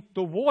between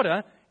the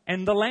water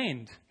and the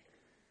land.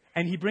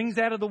 And he brings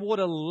out of the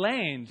water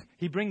land.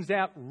 He brings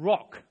out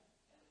rock.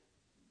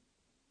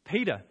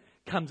 Peter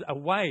comes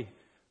away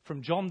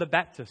from John the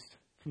Baptist,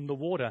 from the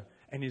water,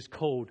 and is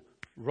called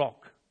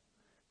rock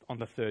on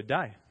the third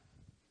day.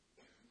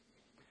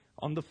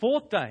 On the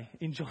fourth day,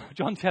 in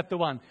John chapter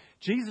 1,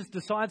 Jesus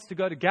decides to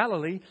go to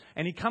Galilee,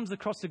 and he comes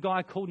across a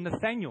guy called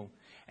Nathanael.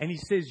 And he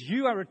says,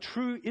 you are a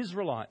true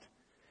Israelite.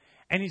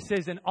 And he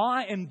says, and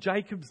I am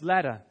Jacob's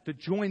ladder that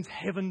joins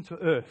heaven to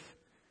earth.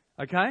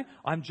 Okay?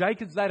 I'm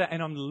Jacob's ladder,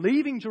 and I'm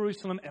leaving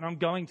Jerusalem, and I'm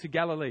going to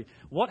Galilee.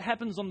 What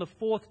happens on the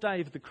fourth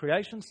day of the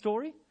creation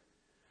story?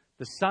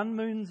 The sun,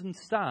 moons, and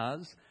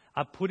stars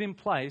are put in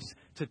place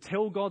to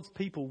tell God's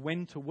people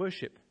when to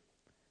worship.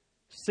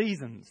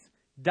 Seasons,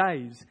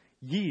 days,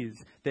 years.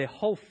 Their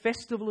whole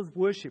festival of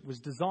worship was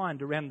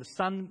designed around the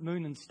sun,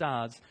 moon, and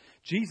stars.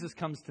 Jesus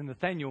comes to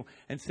Nathanael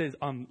and says,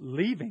 I'm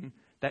leaving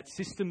that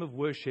system of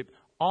worship.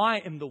 I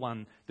am the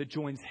one that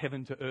joins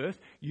heaven to earth.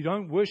 You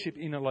don't worship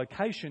in a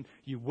location,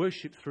 you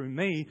worship through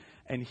me.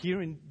 And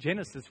here in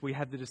Genesis, we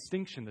have the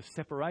distinction, the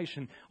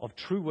separation of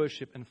true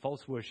worship and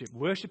false worship.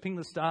 Worshipping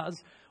the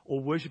stars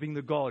or worshipping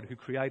the God who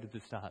created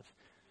the stars.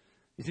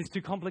 Is this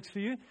too complex for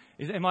you?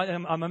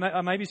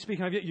 I may be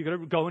speaking over you. You've got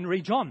to go and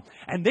read John.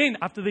 And then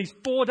after these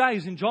 4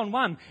 days in John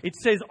 1, it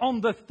says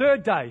on the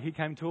third day he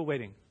came to a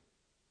wedding.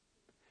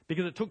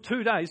 Because it took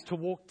 2 days to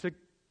walk to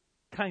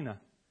Cana.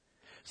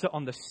 So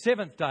on the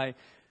seventh day,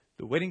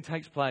 the wedding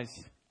takes place.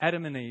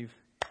 Adam and Eve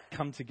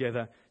come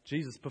together.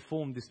 Jesus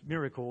performed this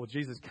miracle, or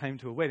Jesus came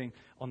to a wedding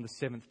on the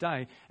seventh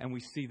day, and we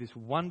see this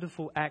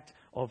wonderful act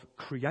of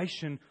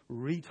creation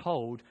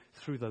retold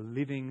through the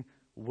living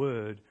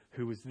Word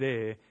who was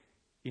there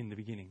in the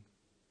beginning.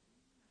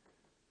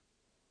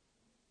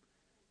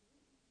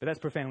 But that's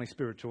profoundly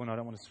spiritual, and I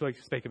don't want to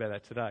speak about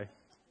that today.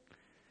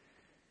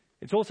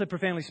 It's also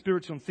profoundly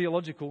spiritual and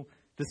theological,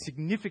 the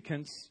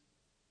significance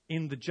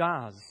in the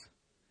jars.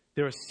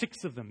 There are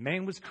 6 of them.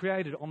 Man was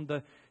created on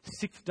the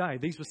 6th day.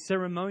 These were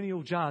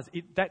ceremonial jars.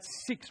 That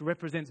 6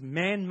 represents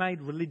man-made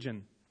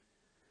religion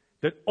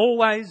that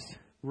always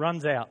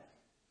runs out,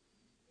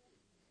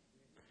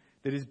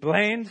 that is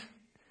bland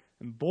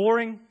and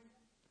boring.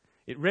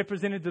 It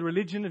represented the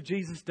religion of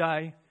Jesus'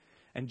 day,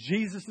 and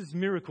Jesus'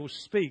 miracle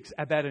speaks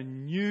about a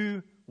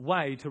new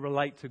way to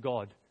relate to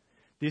God.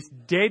 This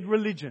dead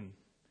religion,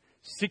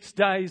 6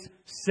 days,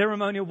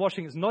 ceremonial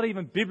washing, is not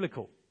even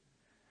biblical.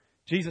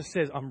 Jesus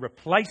says, I'm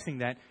replacing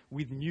that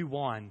with new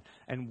wine.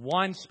 And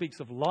wine speaks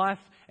of life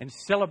and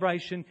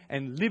celebration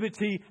and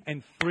liberty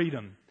and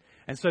freedom.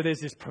 And so there's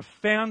this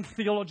profound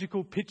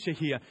theological picture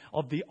here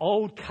of the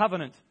old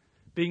covenant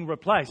being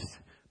replaced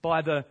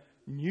by the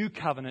new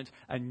covenant,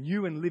 a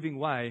new and living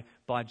way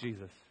by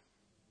Jesus.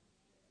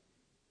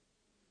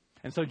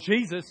 And so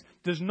Jesus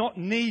does not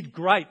need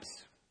grapes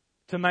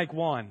to make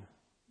wine,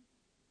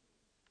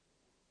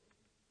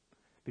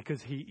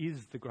 because he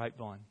is the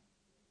grapevine.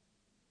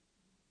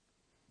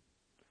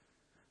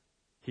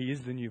 He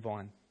is the new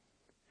vine.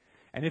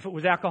 And if it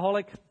was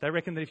alcoholic, they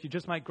reckon that if you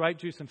just make grape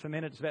juice and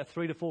ferment it, it's about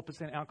 3 to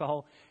 4%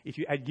 alcohol. If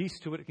you add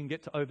yeast to it, it can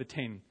get to over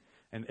 10.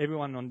 And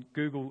everyone on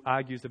Google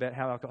argues about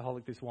how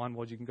alcoholic this wine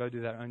was. You can go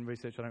do that own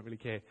research. I don't really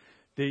care.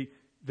 The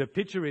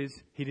picture is,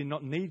 he did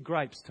not need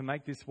grapes to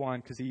make this wine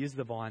because he is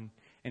the vine.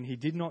 And he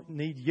did not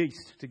need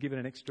yeast to give it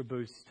an extra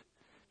boost,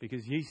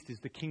 because yeast is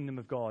the kingdom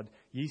of God.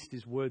 Yeast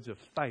is words of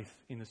faith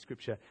in the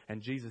scripture,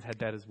 and Jesus had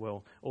that as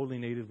well. All he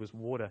needed was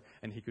water,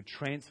 and he could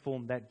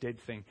transform that dead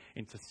thing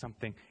into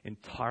something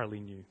entirely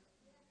new.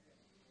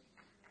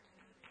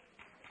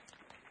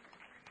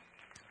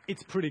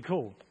 It's pretty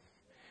cool.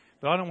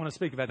 But I don't want to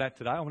speak about that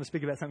today. I want to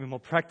speak about something more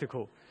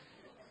practical.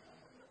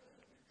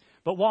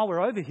 But while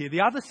we're over here,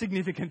 the other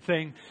significant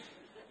thing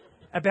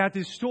about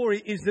this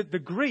story is that the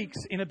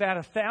Greeks, in about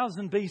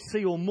 1000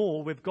 BC or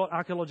more, we've got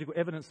archaeological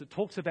evidence that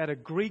talks about a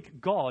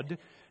Greek god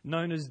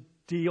known as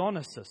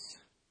Dionysus.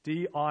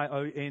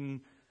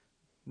 D-I-O-N-usus,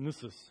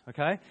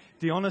 okay?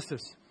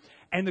 Dionysus.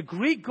 And the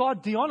Greek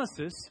god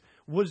Dionysus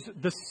was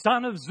the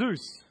son of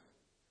Zeus,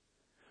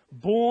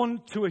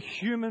 born to a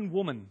human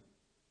woman.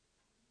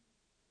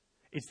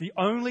 It's the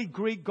only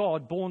Greek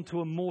god born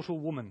to a mortal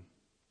woman.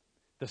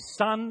 The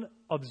son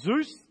of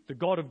Zeus, the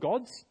god of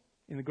gods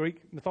in the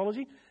Greek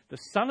mythology, the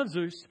son of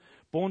Zeus,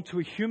 born to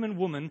a human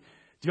woman.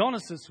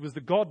 Dionysus was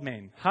the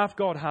God-man, half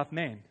God, half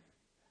man.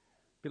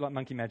 A bit like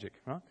monkey magic,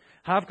 right?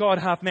 Half God,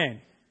 half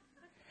man.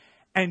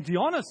 And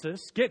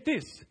Dionysus, get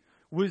this,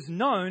 was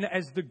known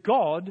as the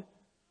god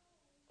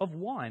of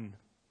wine.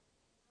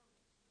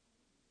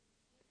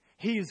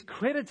 He is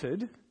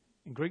credited,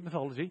 in Greek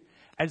mythology,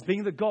 as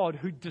being the god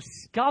who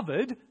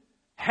discovered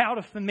how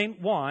to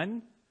ferment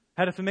wine,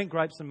 how to ferment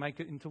grapes and make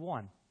it into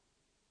wine.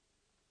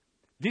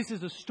 This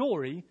is a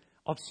story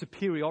of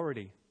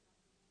superiority.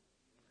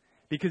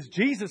 Because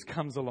Jesus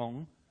comes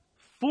along,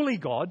 fully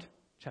God,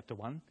 chapter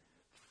 1,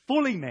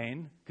 fully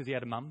man, because he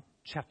had a mum,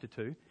 chapter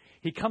 2.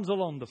 He comes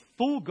along, the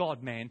full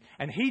God-man,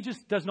 and he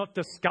just does not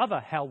discover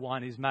how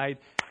wine is made.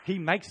 He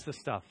makes the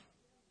stuff.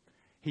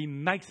 He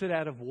makes it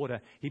out of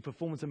water. He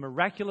performs a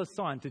miraculous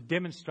sign to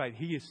demonstrate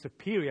he is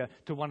superior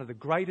to one of the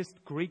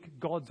greatest Greek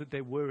gods that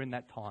there were in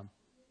that time.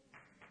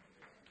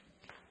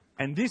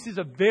 And this is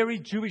a very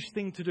Jewish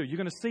thing to do. You're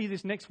going to see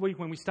this next week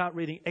when we start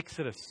reading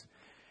Exodus.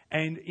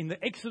 And in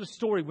the Exodus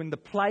story, when the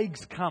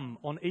plagues come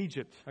on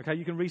Egypt, okay,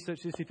 you can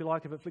research this if you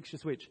like, if it flicks your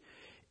switch.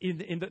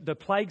 The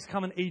plagues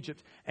come in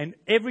Egypt, and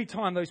every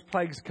time those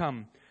plagues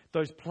come,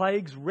 those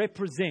plagues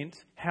represent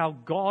how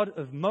God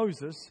of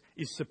Moses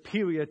is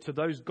superior to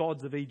those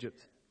gods of Egypt.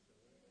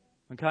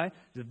 Okay?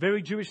 It's a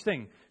very Jewish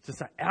thing to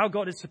say, our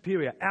God is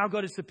superior, our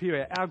God is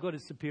superior, our God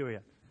is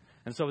superior.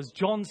 And so as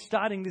John's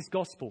starting this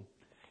gospel,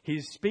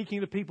 he's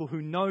speaking to people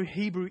who know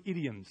Hebrew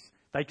idioms.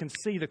 They can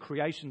see the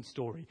creation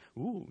story.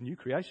 Ooh, new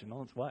creation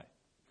on its way.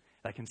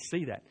 They can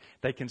see that.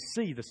 They can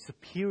see the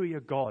superior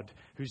God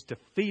who's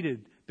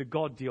defeated the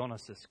god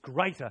Dionysus,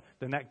 greater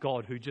than that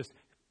God who just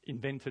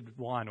invented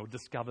wine or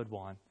discovered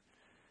wine.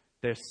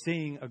 They're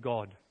seeing a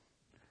God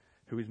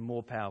who is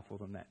more powerful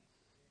than that.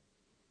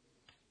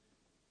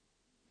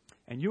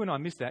 And you and I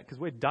miss that because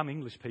we're dumb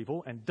English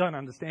people and don't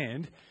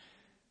understand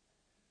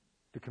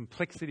the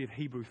complexity of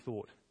Hebrew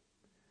thought.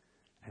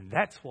 And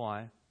that's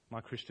why,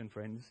 my Christian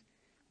friends,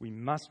 we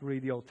must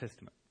read the Old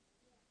Testament.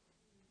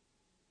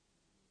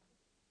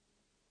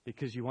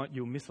 Because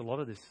you'll miss a lot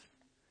of this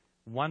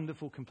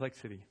wonderful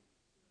complexity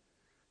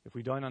if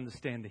we don't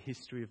understand the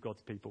history of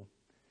God's people.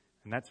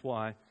 And that's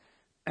why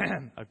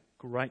a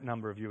great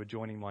number of you are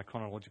joining my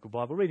chronological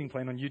Bible reading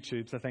plan on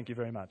YouTube, so thank you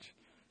very much.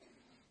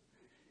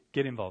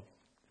 Get involved.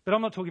 But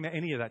I'm not talking about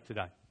any of that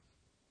today.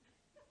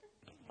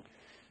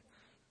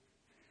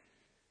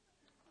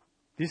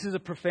 This is a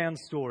profound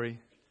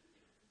story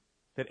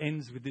that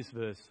ends with this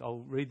verse.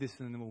 I'll read this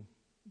and then we'll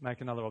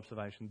make another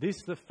observation.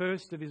 This, the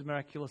first of his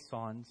miraculous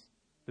signs,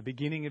 the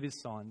beginning of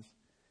his signs,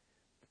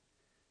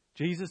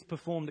 Jesus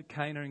performed at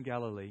Cana in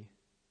Galilee.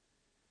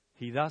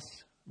 He thus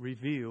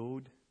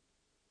revealed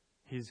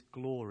his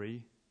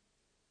glory,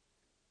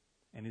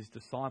 and his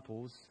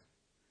disciples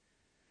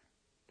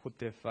put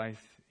their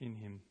faith in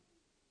him.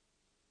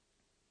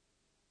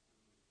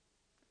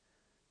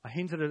 I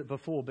hinted at it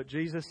before, but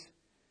Jesus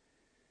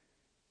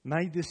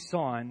made this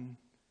sign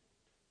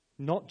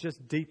not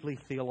just deeply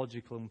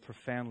theological and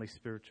profoundly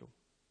spiritual.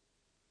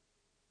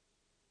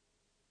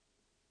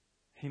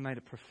 He made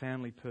it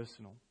profoundly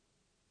personal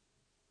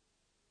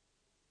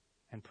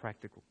and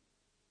practical.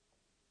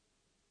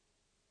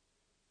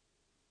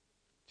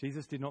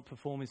 Jesus did not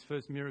perform his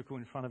first miracle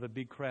in front of a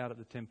big crowd at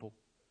the temple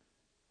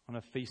on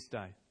a feast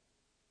day.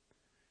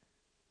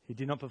 He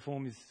did not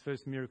perform his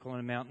first miracle on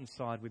a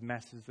mountainside with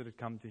masses that had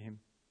come to him.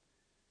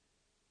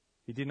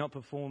 He did not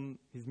perform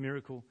his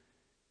miracle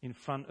in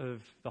front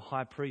of the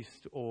high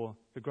priest or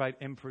the great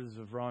emperors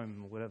of Rome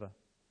or whatever.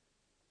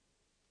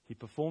 He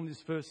performed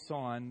his first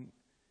sign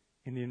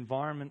in the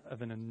environment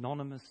of an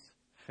anonymous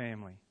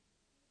family,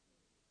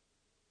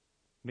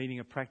 meeting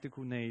a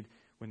practical need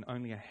when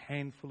only a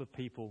handful of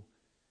people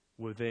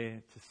were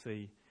there to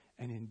see.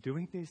 And in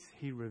doing this,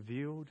 he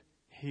revealed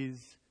his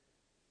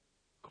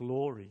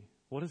glory.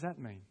 What does that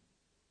mean?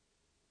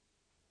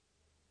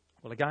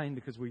 Well, again,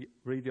 because we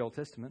read the Old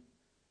Testament,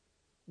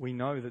 we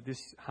know that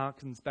this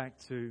harkens back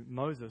to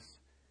Moses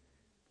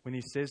when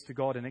he says to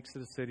God in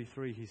Exodus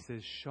 33, he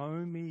says, "Show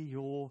me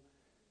your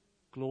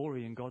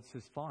glory." And God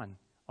says, "Fine,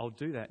 I'll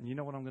do that. And you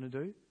know what I'm going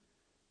to do?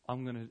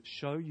 I'm going to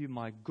show you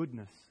my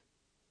goodness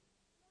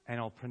and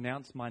I'll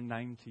pronounce my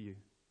name to you."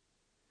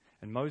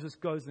 And Moses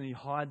goes and he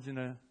hides in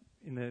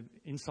the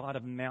inside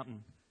of a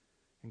mountain.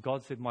 And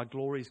God said, "My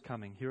glory is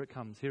coming. Here it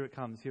comes, here it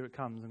comes, here it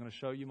comes. I'm going to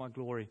show you my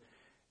glory."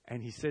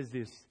 And he says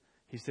this.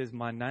 He says,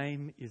 "My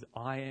name is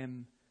I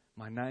am.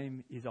 My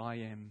name is I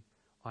am.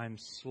 I am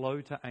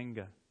slow to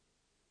anger.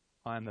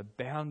 I am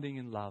abounding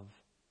in love.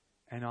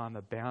 And I am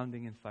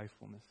abounding in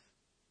faithfulness."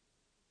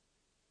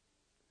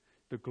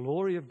 The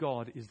glory of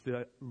God is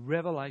the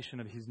revelation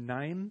of his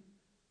name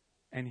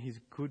and his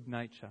good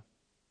nature.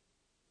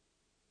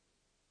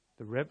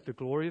 The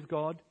glory of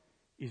God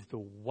is the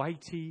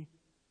weighty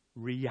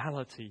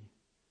reality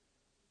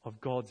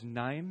of God's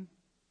name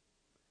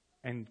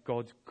and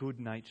God's good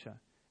nature.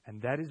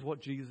 And that is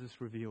what Jesus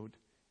revealed.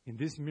 In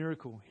this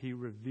miracle, he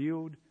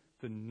revealed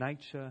the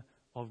nature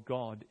of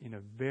God in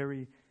a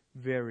very,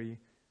 very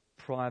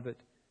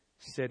private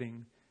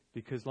setting.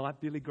 Because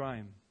like Billy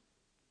Graham,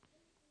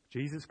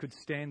 Jesus could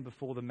stand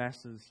before the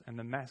masses, and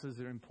the masses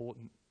are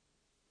important.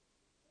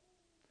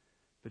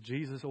 But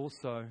Jesus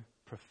also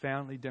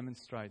profoundly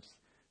demonstrates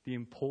the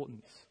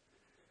importance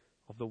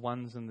of the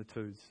ones and the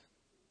twos.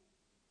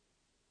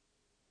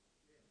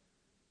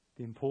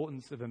 The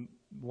importance of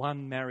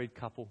one married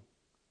couple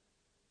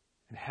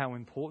and how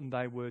important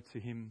they were to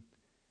him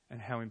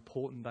and how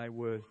important they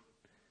were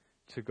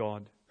to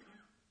God.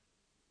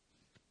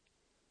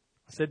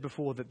 I said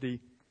before that the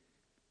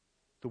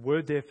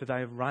word there for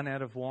 "they have run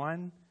out of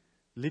wine"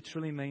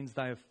 literally means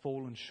they have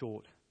fallen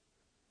short.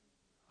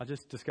 I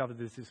just discovered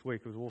this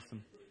week. It was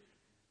awesome.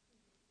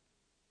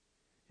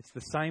 It's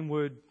the same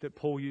word that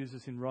Paul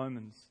uses in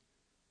Romans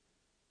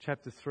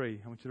chapter 3.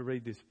 I want you to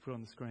read this, put it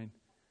on the screen.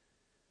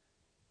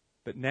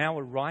 "But now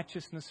a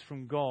righteousness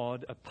from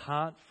God,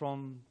 apart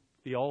from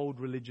the old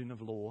religion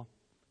of law,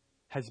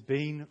 has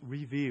been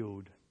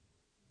revealed."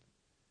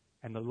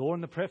 And the law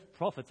and the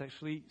prophets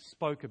actually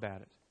spoke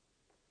about it.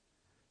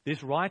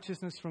 This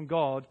righteousness from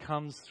God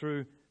comes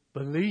through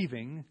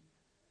believing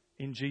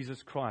in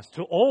Jesus Christ,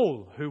 to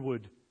all who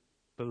would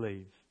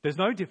believe. There's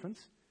no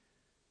difference.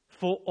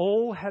 For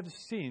all have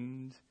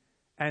sinned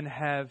and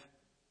have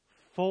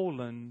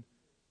fallen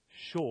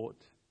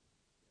short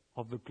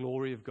of the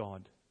glory of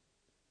God.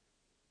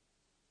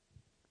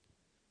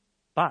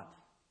 But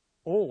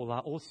all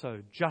are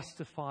also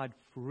justified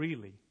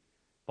freely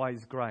by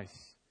his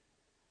grace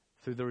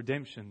through the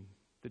redemption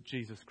that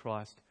Jesus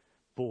Christ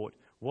bought.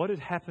 What had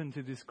happened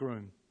to this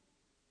groom?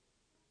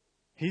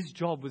 His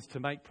job was to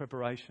make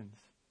preparations.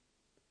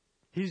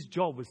 His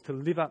job was to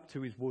live up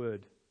to his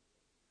word.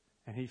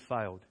 And he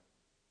failed.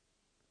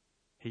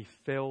 He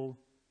fell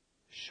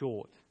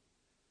short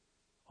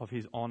of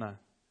his honor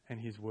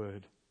and his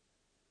word.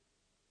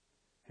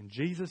 And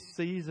Jesus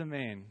sees a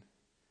man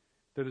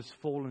that has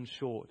fallen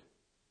short.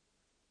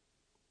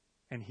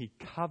 And he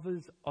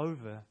covers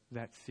over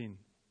that sin.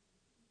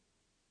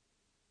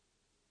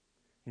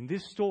 In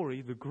this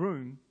story, the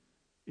groom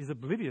is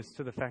oblivious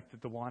to the fact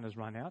that the wine has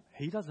run out.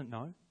 He doesn't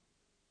know.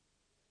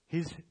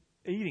 He's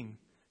eating,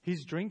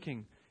 he's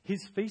drinking,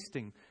 he's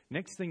feasting.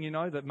 Next thing you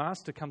know, the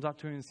master comes up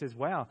to him and says,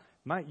 "Wow,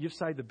 mate, you've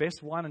saved the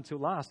best wine until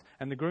last."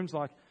 And the groom's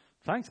like,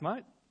 "Thanks,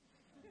 mate."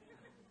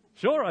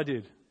 Sure, I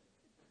did.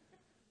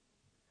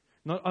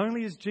 Not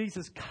only has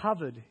Jesus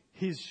covered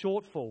his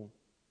shortfall,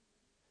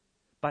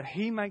 but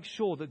he makes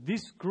sure that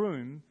this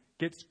groom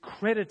gets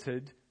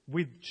credited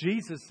with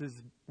Jesus'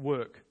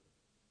 work.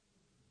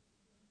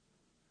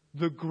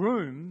 The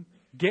groom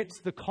gets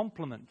the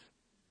compliment.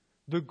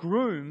 The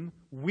groom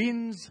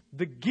wins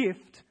the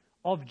gift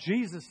of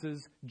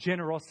Jesus'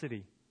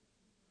 generosity.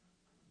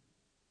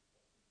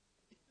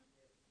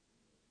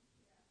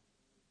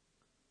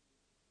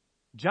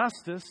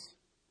 Justice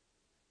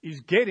is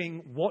getting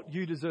what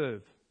you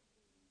deserve.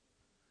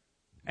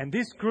 And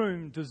this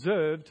groom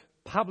deserved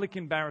public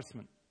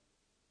embarrassment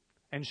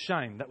and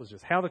shame. That was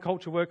just how the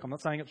culture worked. I'm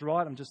not saying it's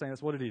right. I'm just saying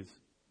that's what it is.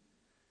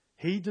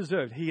 He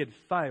deserved. He had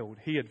failed.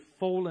 He had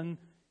fallen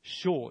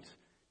short.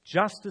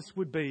 Justice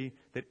would be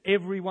that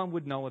everyone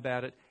would know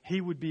about it.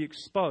 He would be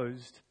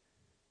exposed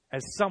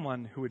as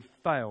someone who had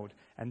failed.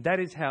 And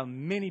that is how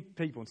many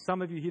people, and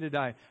some of you here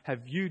today,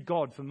 have viewed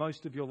God for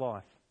most of your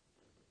life.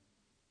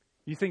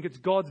 You think it's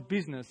God's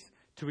business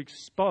to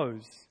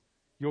expose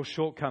your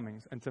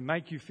shortcomings and to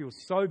make you feel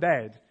so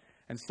bad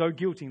and so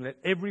guilty and let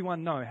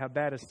everyone know how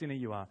bad a sinner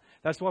you are.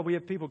 That's why we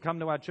have people come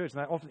to our church.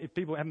 And they often, if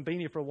people haven't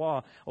been here for a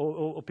while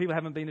or people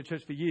haven't been to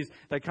church for years,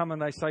 they come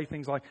and they say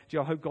things like, gee,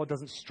 I hope God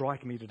doesn't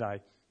strike me today.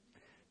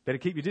 Better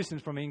keep your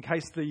distance from me in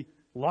case the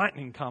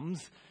lightning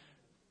comes.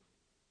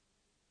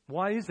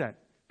 Why is that?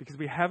 Because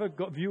we have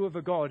a view of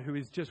a God who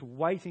is just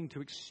waiting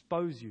to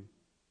expose you.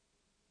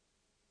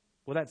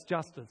 Well, that's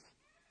justice.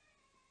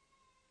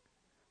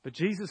 But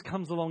Jesus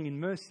comes along in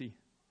mercy.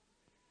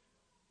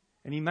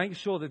 And he makes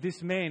sure that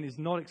this man is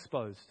not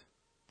exposed.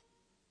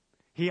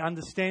 He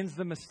understands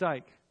the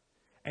mistake.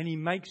 And he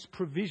makes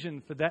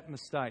provision for that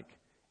mistake,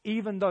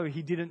 even though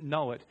he didn't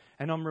know it.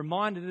 And I'm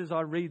reminded as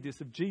I read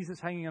this of Jesus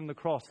hanging on the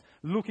cross,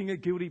 looking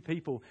at guilty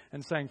people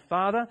and saying,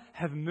 Father,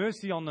 have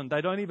mercy on them. They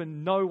don't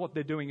even know what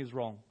they're doing is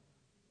wrong.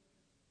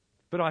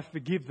 But I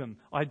forgive them.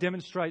 I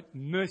demonstrate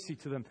mercy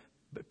to them.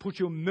 But put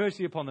your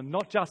mercy upon them.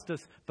 Not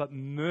justice, but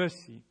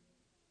mercy.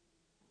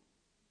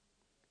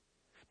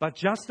 But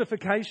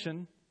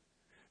justification,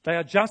 they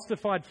are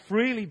justified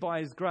freely by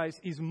His grace,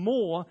 is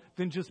more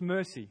than just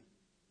mercy.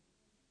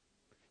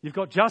 You've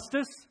got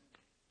justice,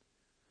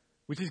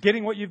 which is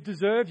getting what you've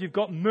deserved. You've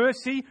got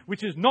mercy,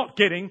 which is not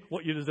getting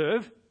what you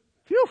deserve.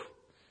 Phew!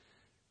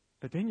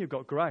 But then you've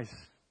got grace.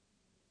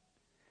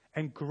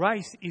 And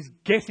grace is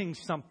getting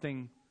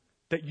something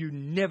that you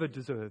never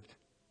deserved.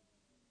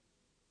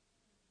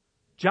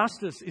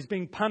 Justice is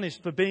being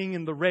punished for being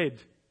in the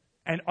red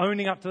and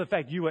owning up to the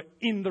fact you were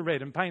in the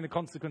red and paying the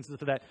consequences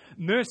for that.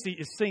 Mercy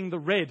is seeing the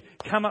red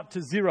come up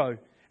to zero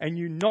and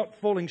you not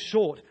falling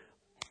short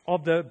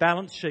of the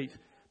balance sheet.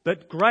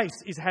 But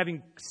grace is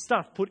having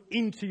stuff put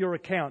into your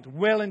account,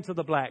 well into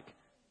the black.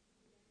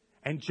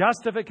 And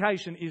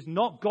justification is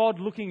not God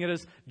looking at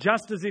us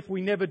just as if we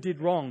never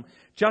did wrong.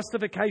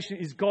 Justification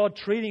is God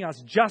treating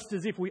us just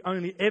as if we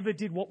only ever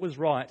did what was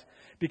right.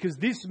 Because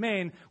this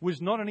man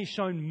was not only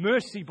shown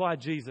mercy by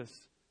Jesus,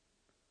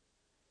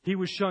 he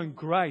was shown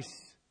grace.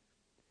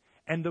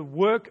 And the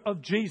work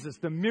of Jesus,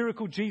 the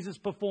miracle Jesus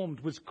performed,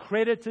 was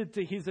credited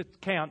to his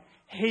account.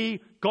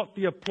 He got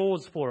the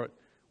applause for it.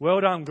 Well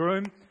done,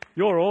 groom.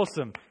 You're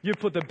awesome. You've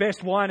put the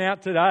best wine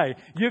out today.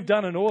 You've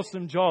done an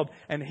awesome job.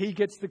 And he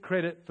gets the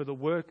credit for the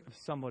work of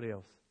somebody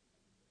else.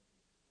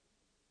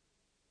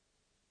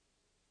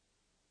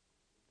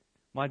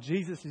 My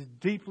Jesus is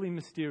deeply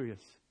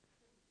mysterious.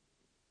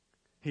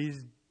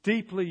 He's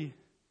deeply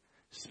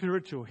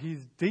spiritual.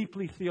 He's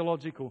deeply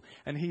theological.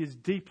 And he is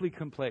deeply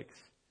complex.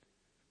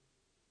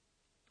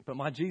 But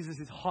my Jesus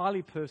is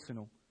highly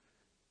personal.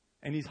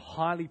 And he's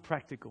highly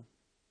practical.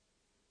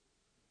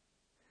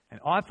 And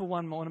I, for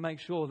one, want to make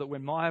sure that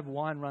when my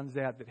wine runs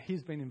out, that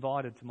he's been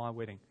invited to my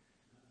wedding.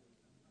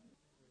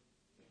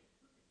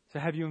 So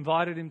have you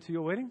invited him to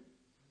your wedding?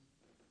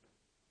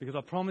 Because I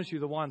promise you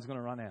the wine's going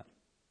to run out.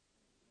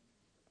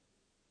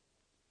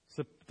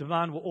 So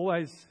demand will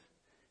always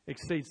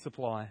exceed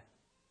supply.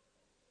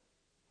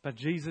 But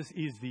Jesus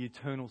is the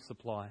eternal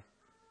supply.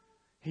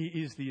 He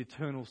is the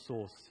eternal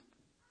source.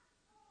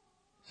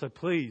 So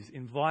please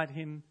invite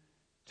him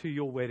to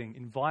your wedding.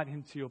 Invite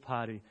him to your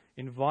party.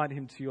 Invite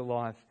him to your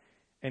life.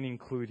 And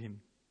include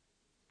him.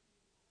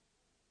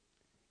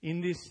 In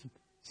this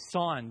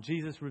sign,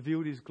 Jesus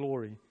revealed his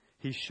glory.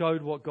 He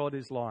showed what God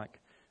is like.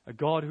 A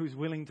God who is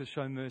willing to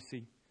show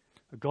mercy.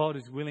 A God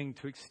who is willing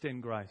to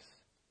extend grace.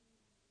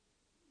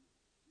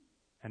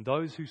 And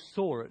those who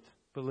saw it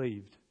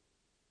believed.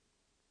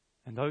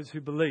 And those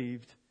who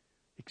believed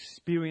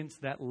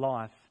experienced that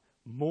life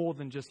more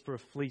than just for a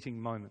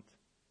fleeting moment.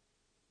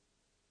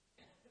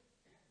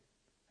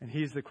 And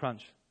here's the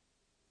crunch.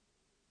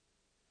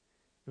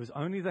 It was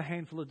only the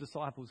handful of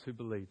disciples who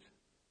believed.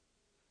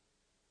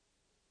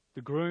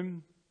 The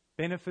groom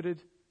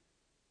benefited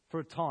for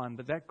a time,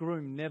 but that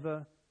groom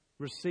never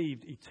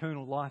received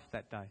eternal life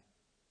that day.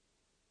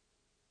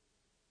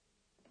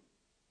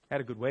 Had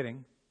a good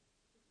wedding.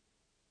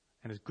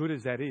 And as good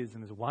as that is,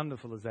 and as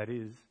wonderful as that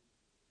is,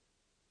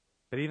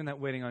 but even that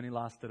wedding only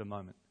lasted a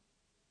moment.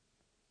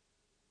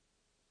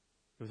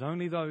 It was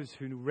only those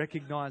who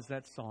recognized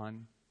that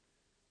sign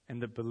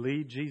and that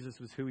believed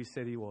Jesus was who he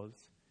said he was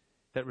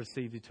that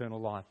received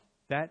eternal life.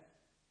 That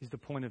is the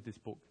point of this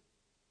book.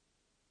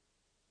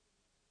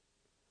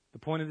 The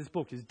point of this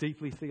book is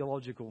deeply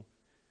theological.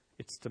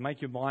 It's to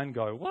make your mind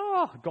go,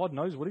 wow, God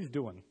knows what he's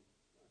doing.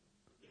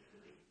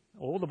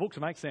 All the books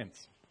make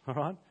sense. All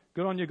right?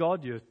 Good on you,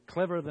 God. You're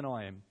cleverer than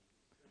I am.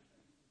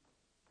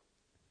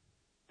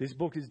 This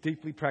book is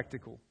deeply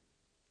practical.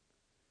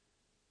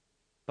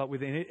 But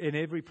in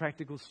every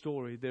practical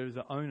story, there is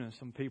an onus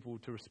on people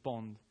to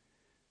respond,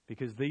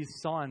 because these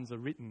signs are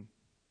written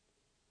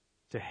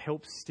to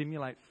help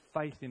stimulate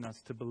faith in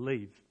us to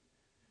believe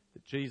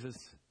that Jesus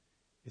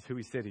is who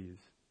he said he is.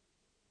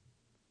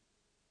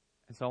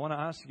 And so I want to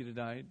ask you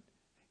today,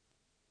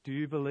 do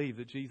you believe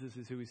that Jesus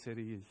is who he said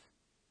he is?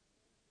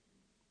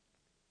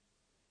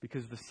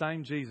 Because the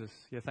same Jesus...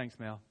 Yeah, thanks,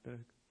 Mal. Better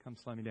come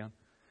slow me down.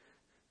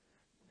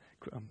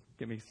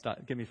 Get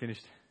me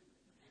finished.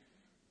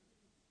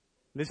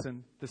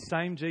 Listen, the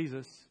same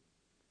Jesus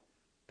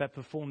that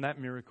performed that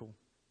miracle,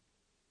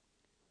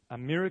 a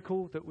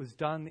miracle that was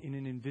done in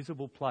an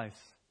invisible place.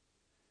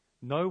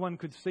 No one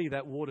could see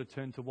that water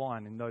turn to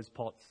wine in those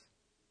pots.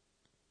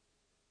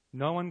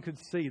 No one could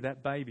see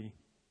that baby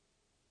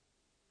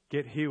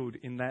get healed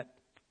in that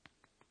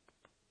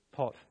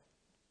pot.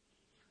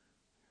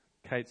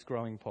 Kate's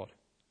growing pot.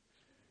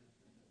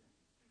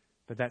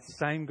 But that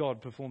same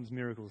God performs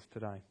miracles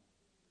today.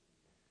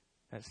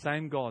 That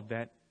same God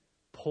that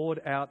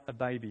poured out a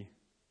baby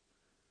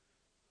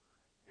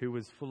who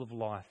was full of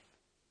life,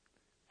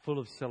 full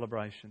of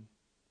celebration,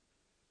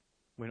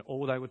 when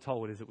all they were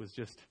told is it was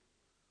just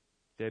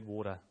dead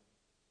water.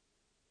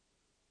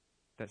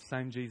 That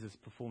same Jesus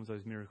performs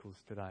those miracles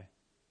today.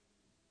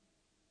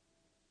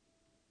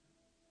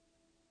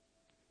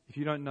 If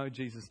you don't know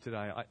Jesus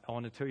today, I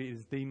want to tell you it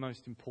is the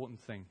most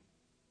important thing.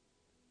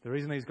 The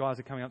reason these guys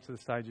are coming up to the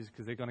stage is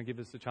because they're going to give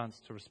us a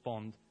chance to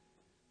respond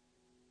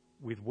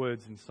with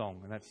words and song.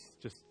 And that's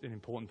just an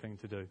important thing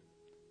to do,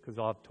 because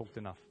I've talked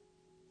enough.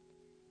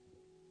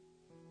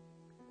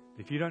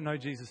 If you don't know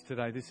Jesus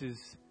today, this is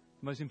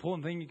the most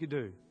important thing you could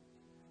do,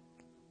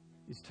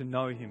 is to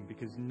know him,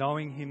 because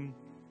knowing him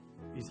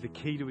is the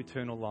key to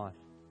eternal life.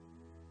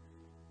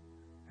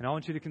 And I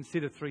want you to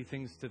consider three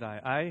things today.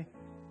 A,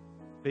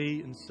 B,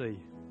 and C.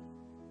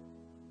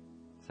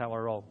 That's how I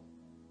roll.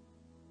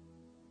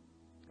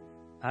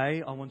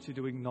 A, I want you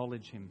to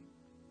acknowledge him.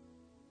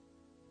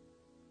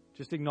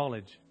 Just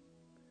acknowledge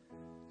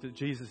that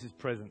Jesus is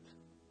present.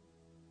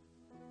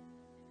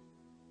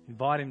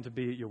 Invite him to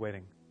be at your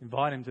wedding.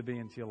 Invite him to be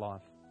into your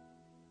life.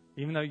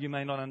 Even though you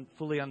may not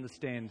fully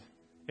understand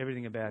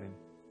everything about him,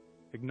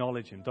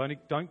 acknowledge him.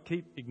 Don't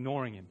keep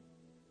ignoring him.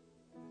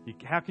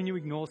 How can you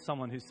ignore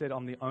someone who said,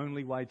 I'm the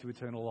only way to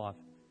eternal life?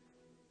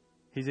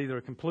 He's either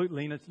a complete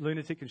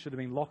lunatic and should have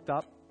been locked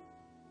up,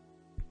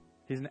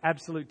 he's an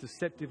absolute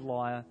deceptive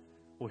liar,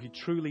 or he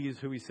truly is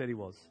who he said he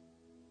was.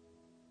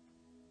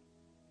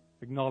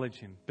 Acknowledge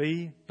him.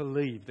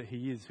 Believe that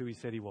he is who he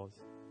said he was.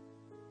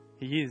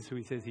 He is who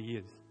he says he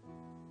is.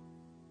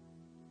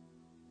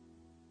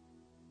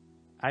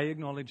 A,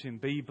 acknowledge him.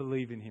 B,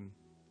 believe in him.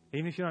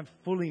 Even if you don't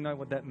fully know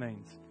what that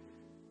means.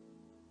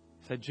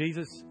 Say,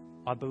 Jesus,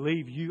 I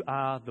believe you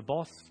are the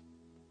boss,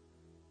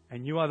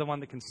 and you are the one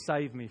that can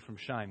save me from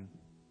shame.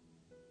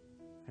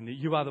 And that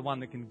you are the one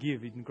that can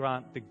give and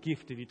grant the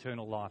gift of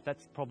eternal life.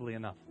 That's probably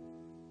enough.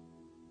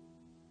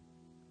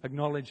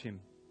 Acknowledge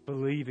him.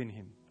 Believe in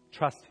him.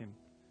 Trust him.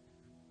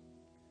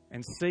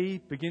 And C,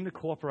 begin to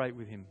cooperate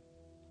with him.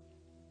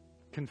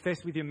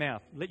 Confess with your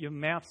mouth. Let your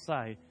mouth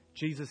say,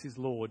 Jesus is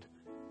Lord.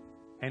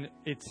 And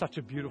it's such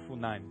a beautiful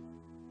name.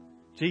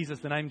 Jesus,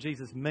 the name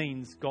Jesus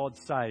means God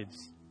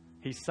saves.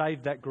 He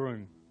saved that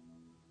groom.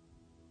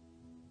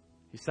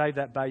 He saved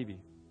that baby.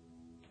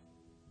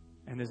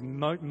 And there's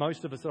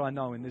most of us that I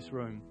know in this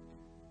room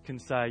can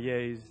say, yeah,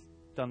 he's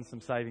done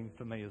some saving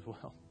for me as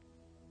well.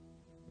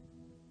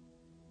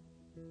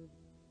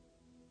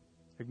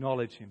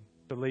 Acknowledge him,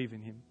 believe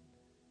in him,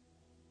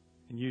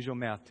 and use your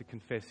mouth to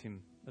confess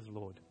him as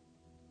Lord.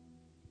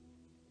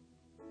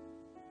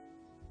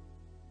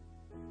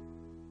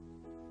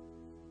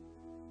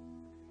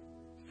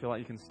 Feel like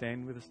you can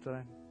stand with us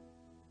today?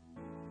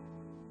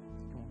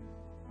 Come on.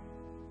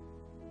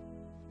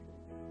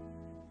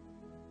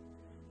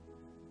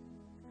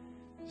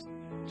 Just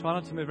try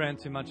not to move around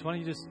too much. Why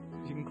don't you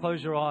you can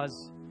close your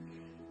eyes.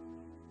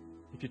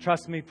 If you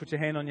trust me, put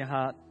your hand on your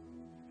heart.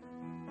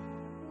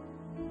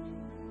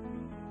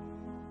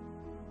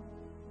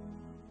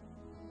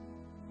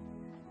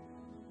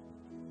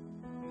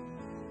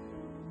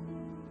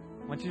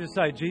 I want you to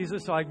say,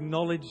 Jesus, I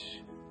acknowledge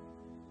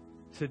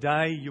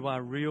today you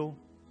are real.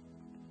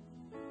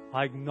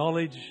 I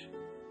acknowledge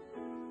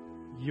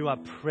you are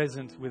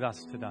present with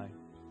us today.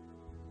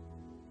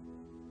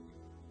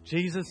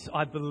 Jesus,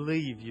 I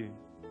believe you.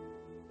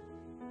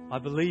 I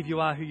believe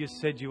you are who you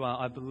said you are.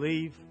 I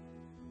believe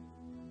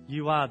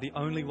you are the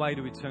only way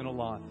to eternal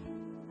life.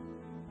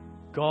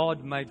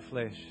 God made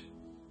flesh.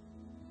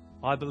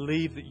 I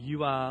believe that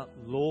you are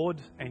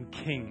Lord and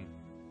King.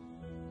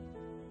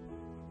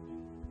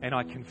 And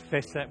I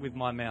confess that with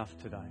my mouth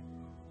today.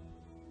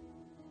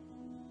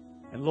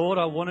 And Lord,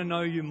 I want to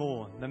know you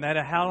more. No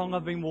matter how long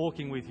I've been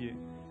walking with you,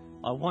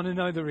 I want to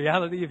know the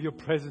reality of your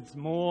presence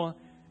more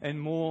and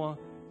more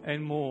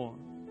and more.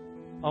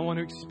 I want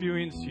to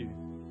experience you.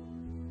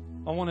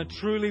 I want to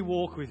truly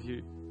walk with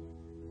you.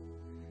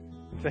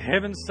 For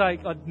heaven's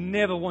sake, I'd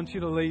never want you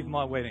to leave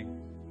my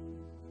wedding.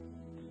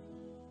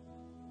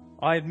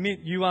 I admit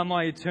you are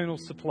my eternal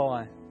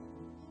supply.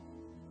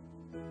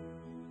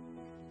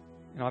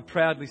 And I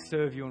proudly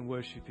serve you and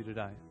worship you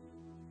today.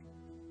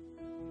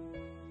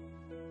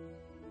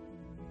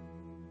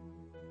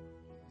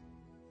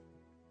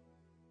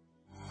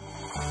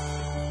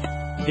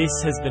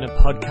 This has been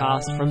a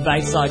podcast from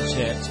Bayside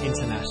Church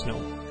International.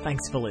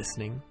 Thanks for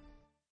listening.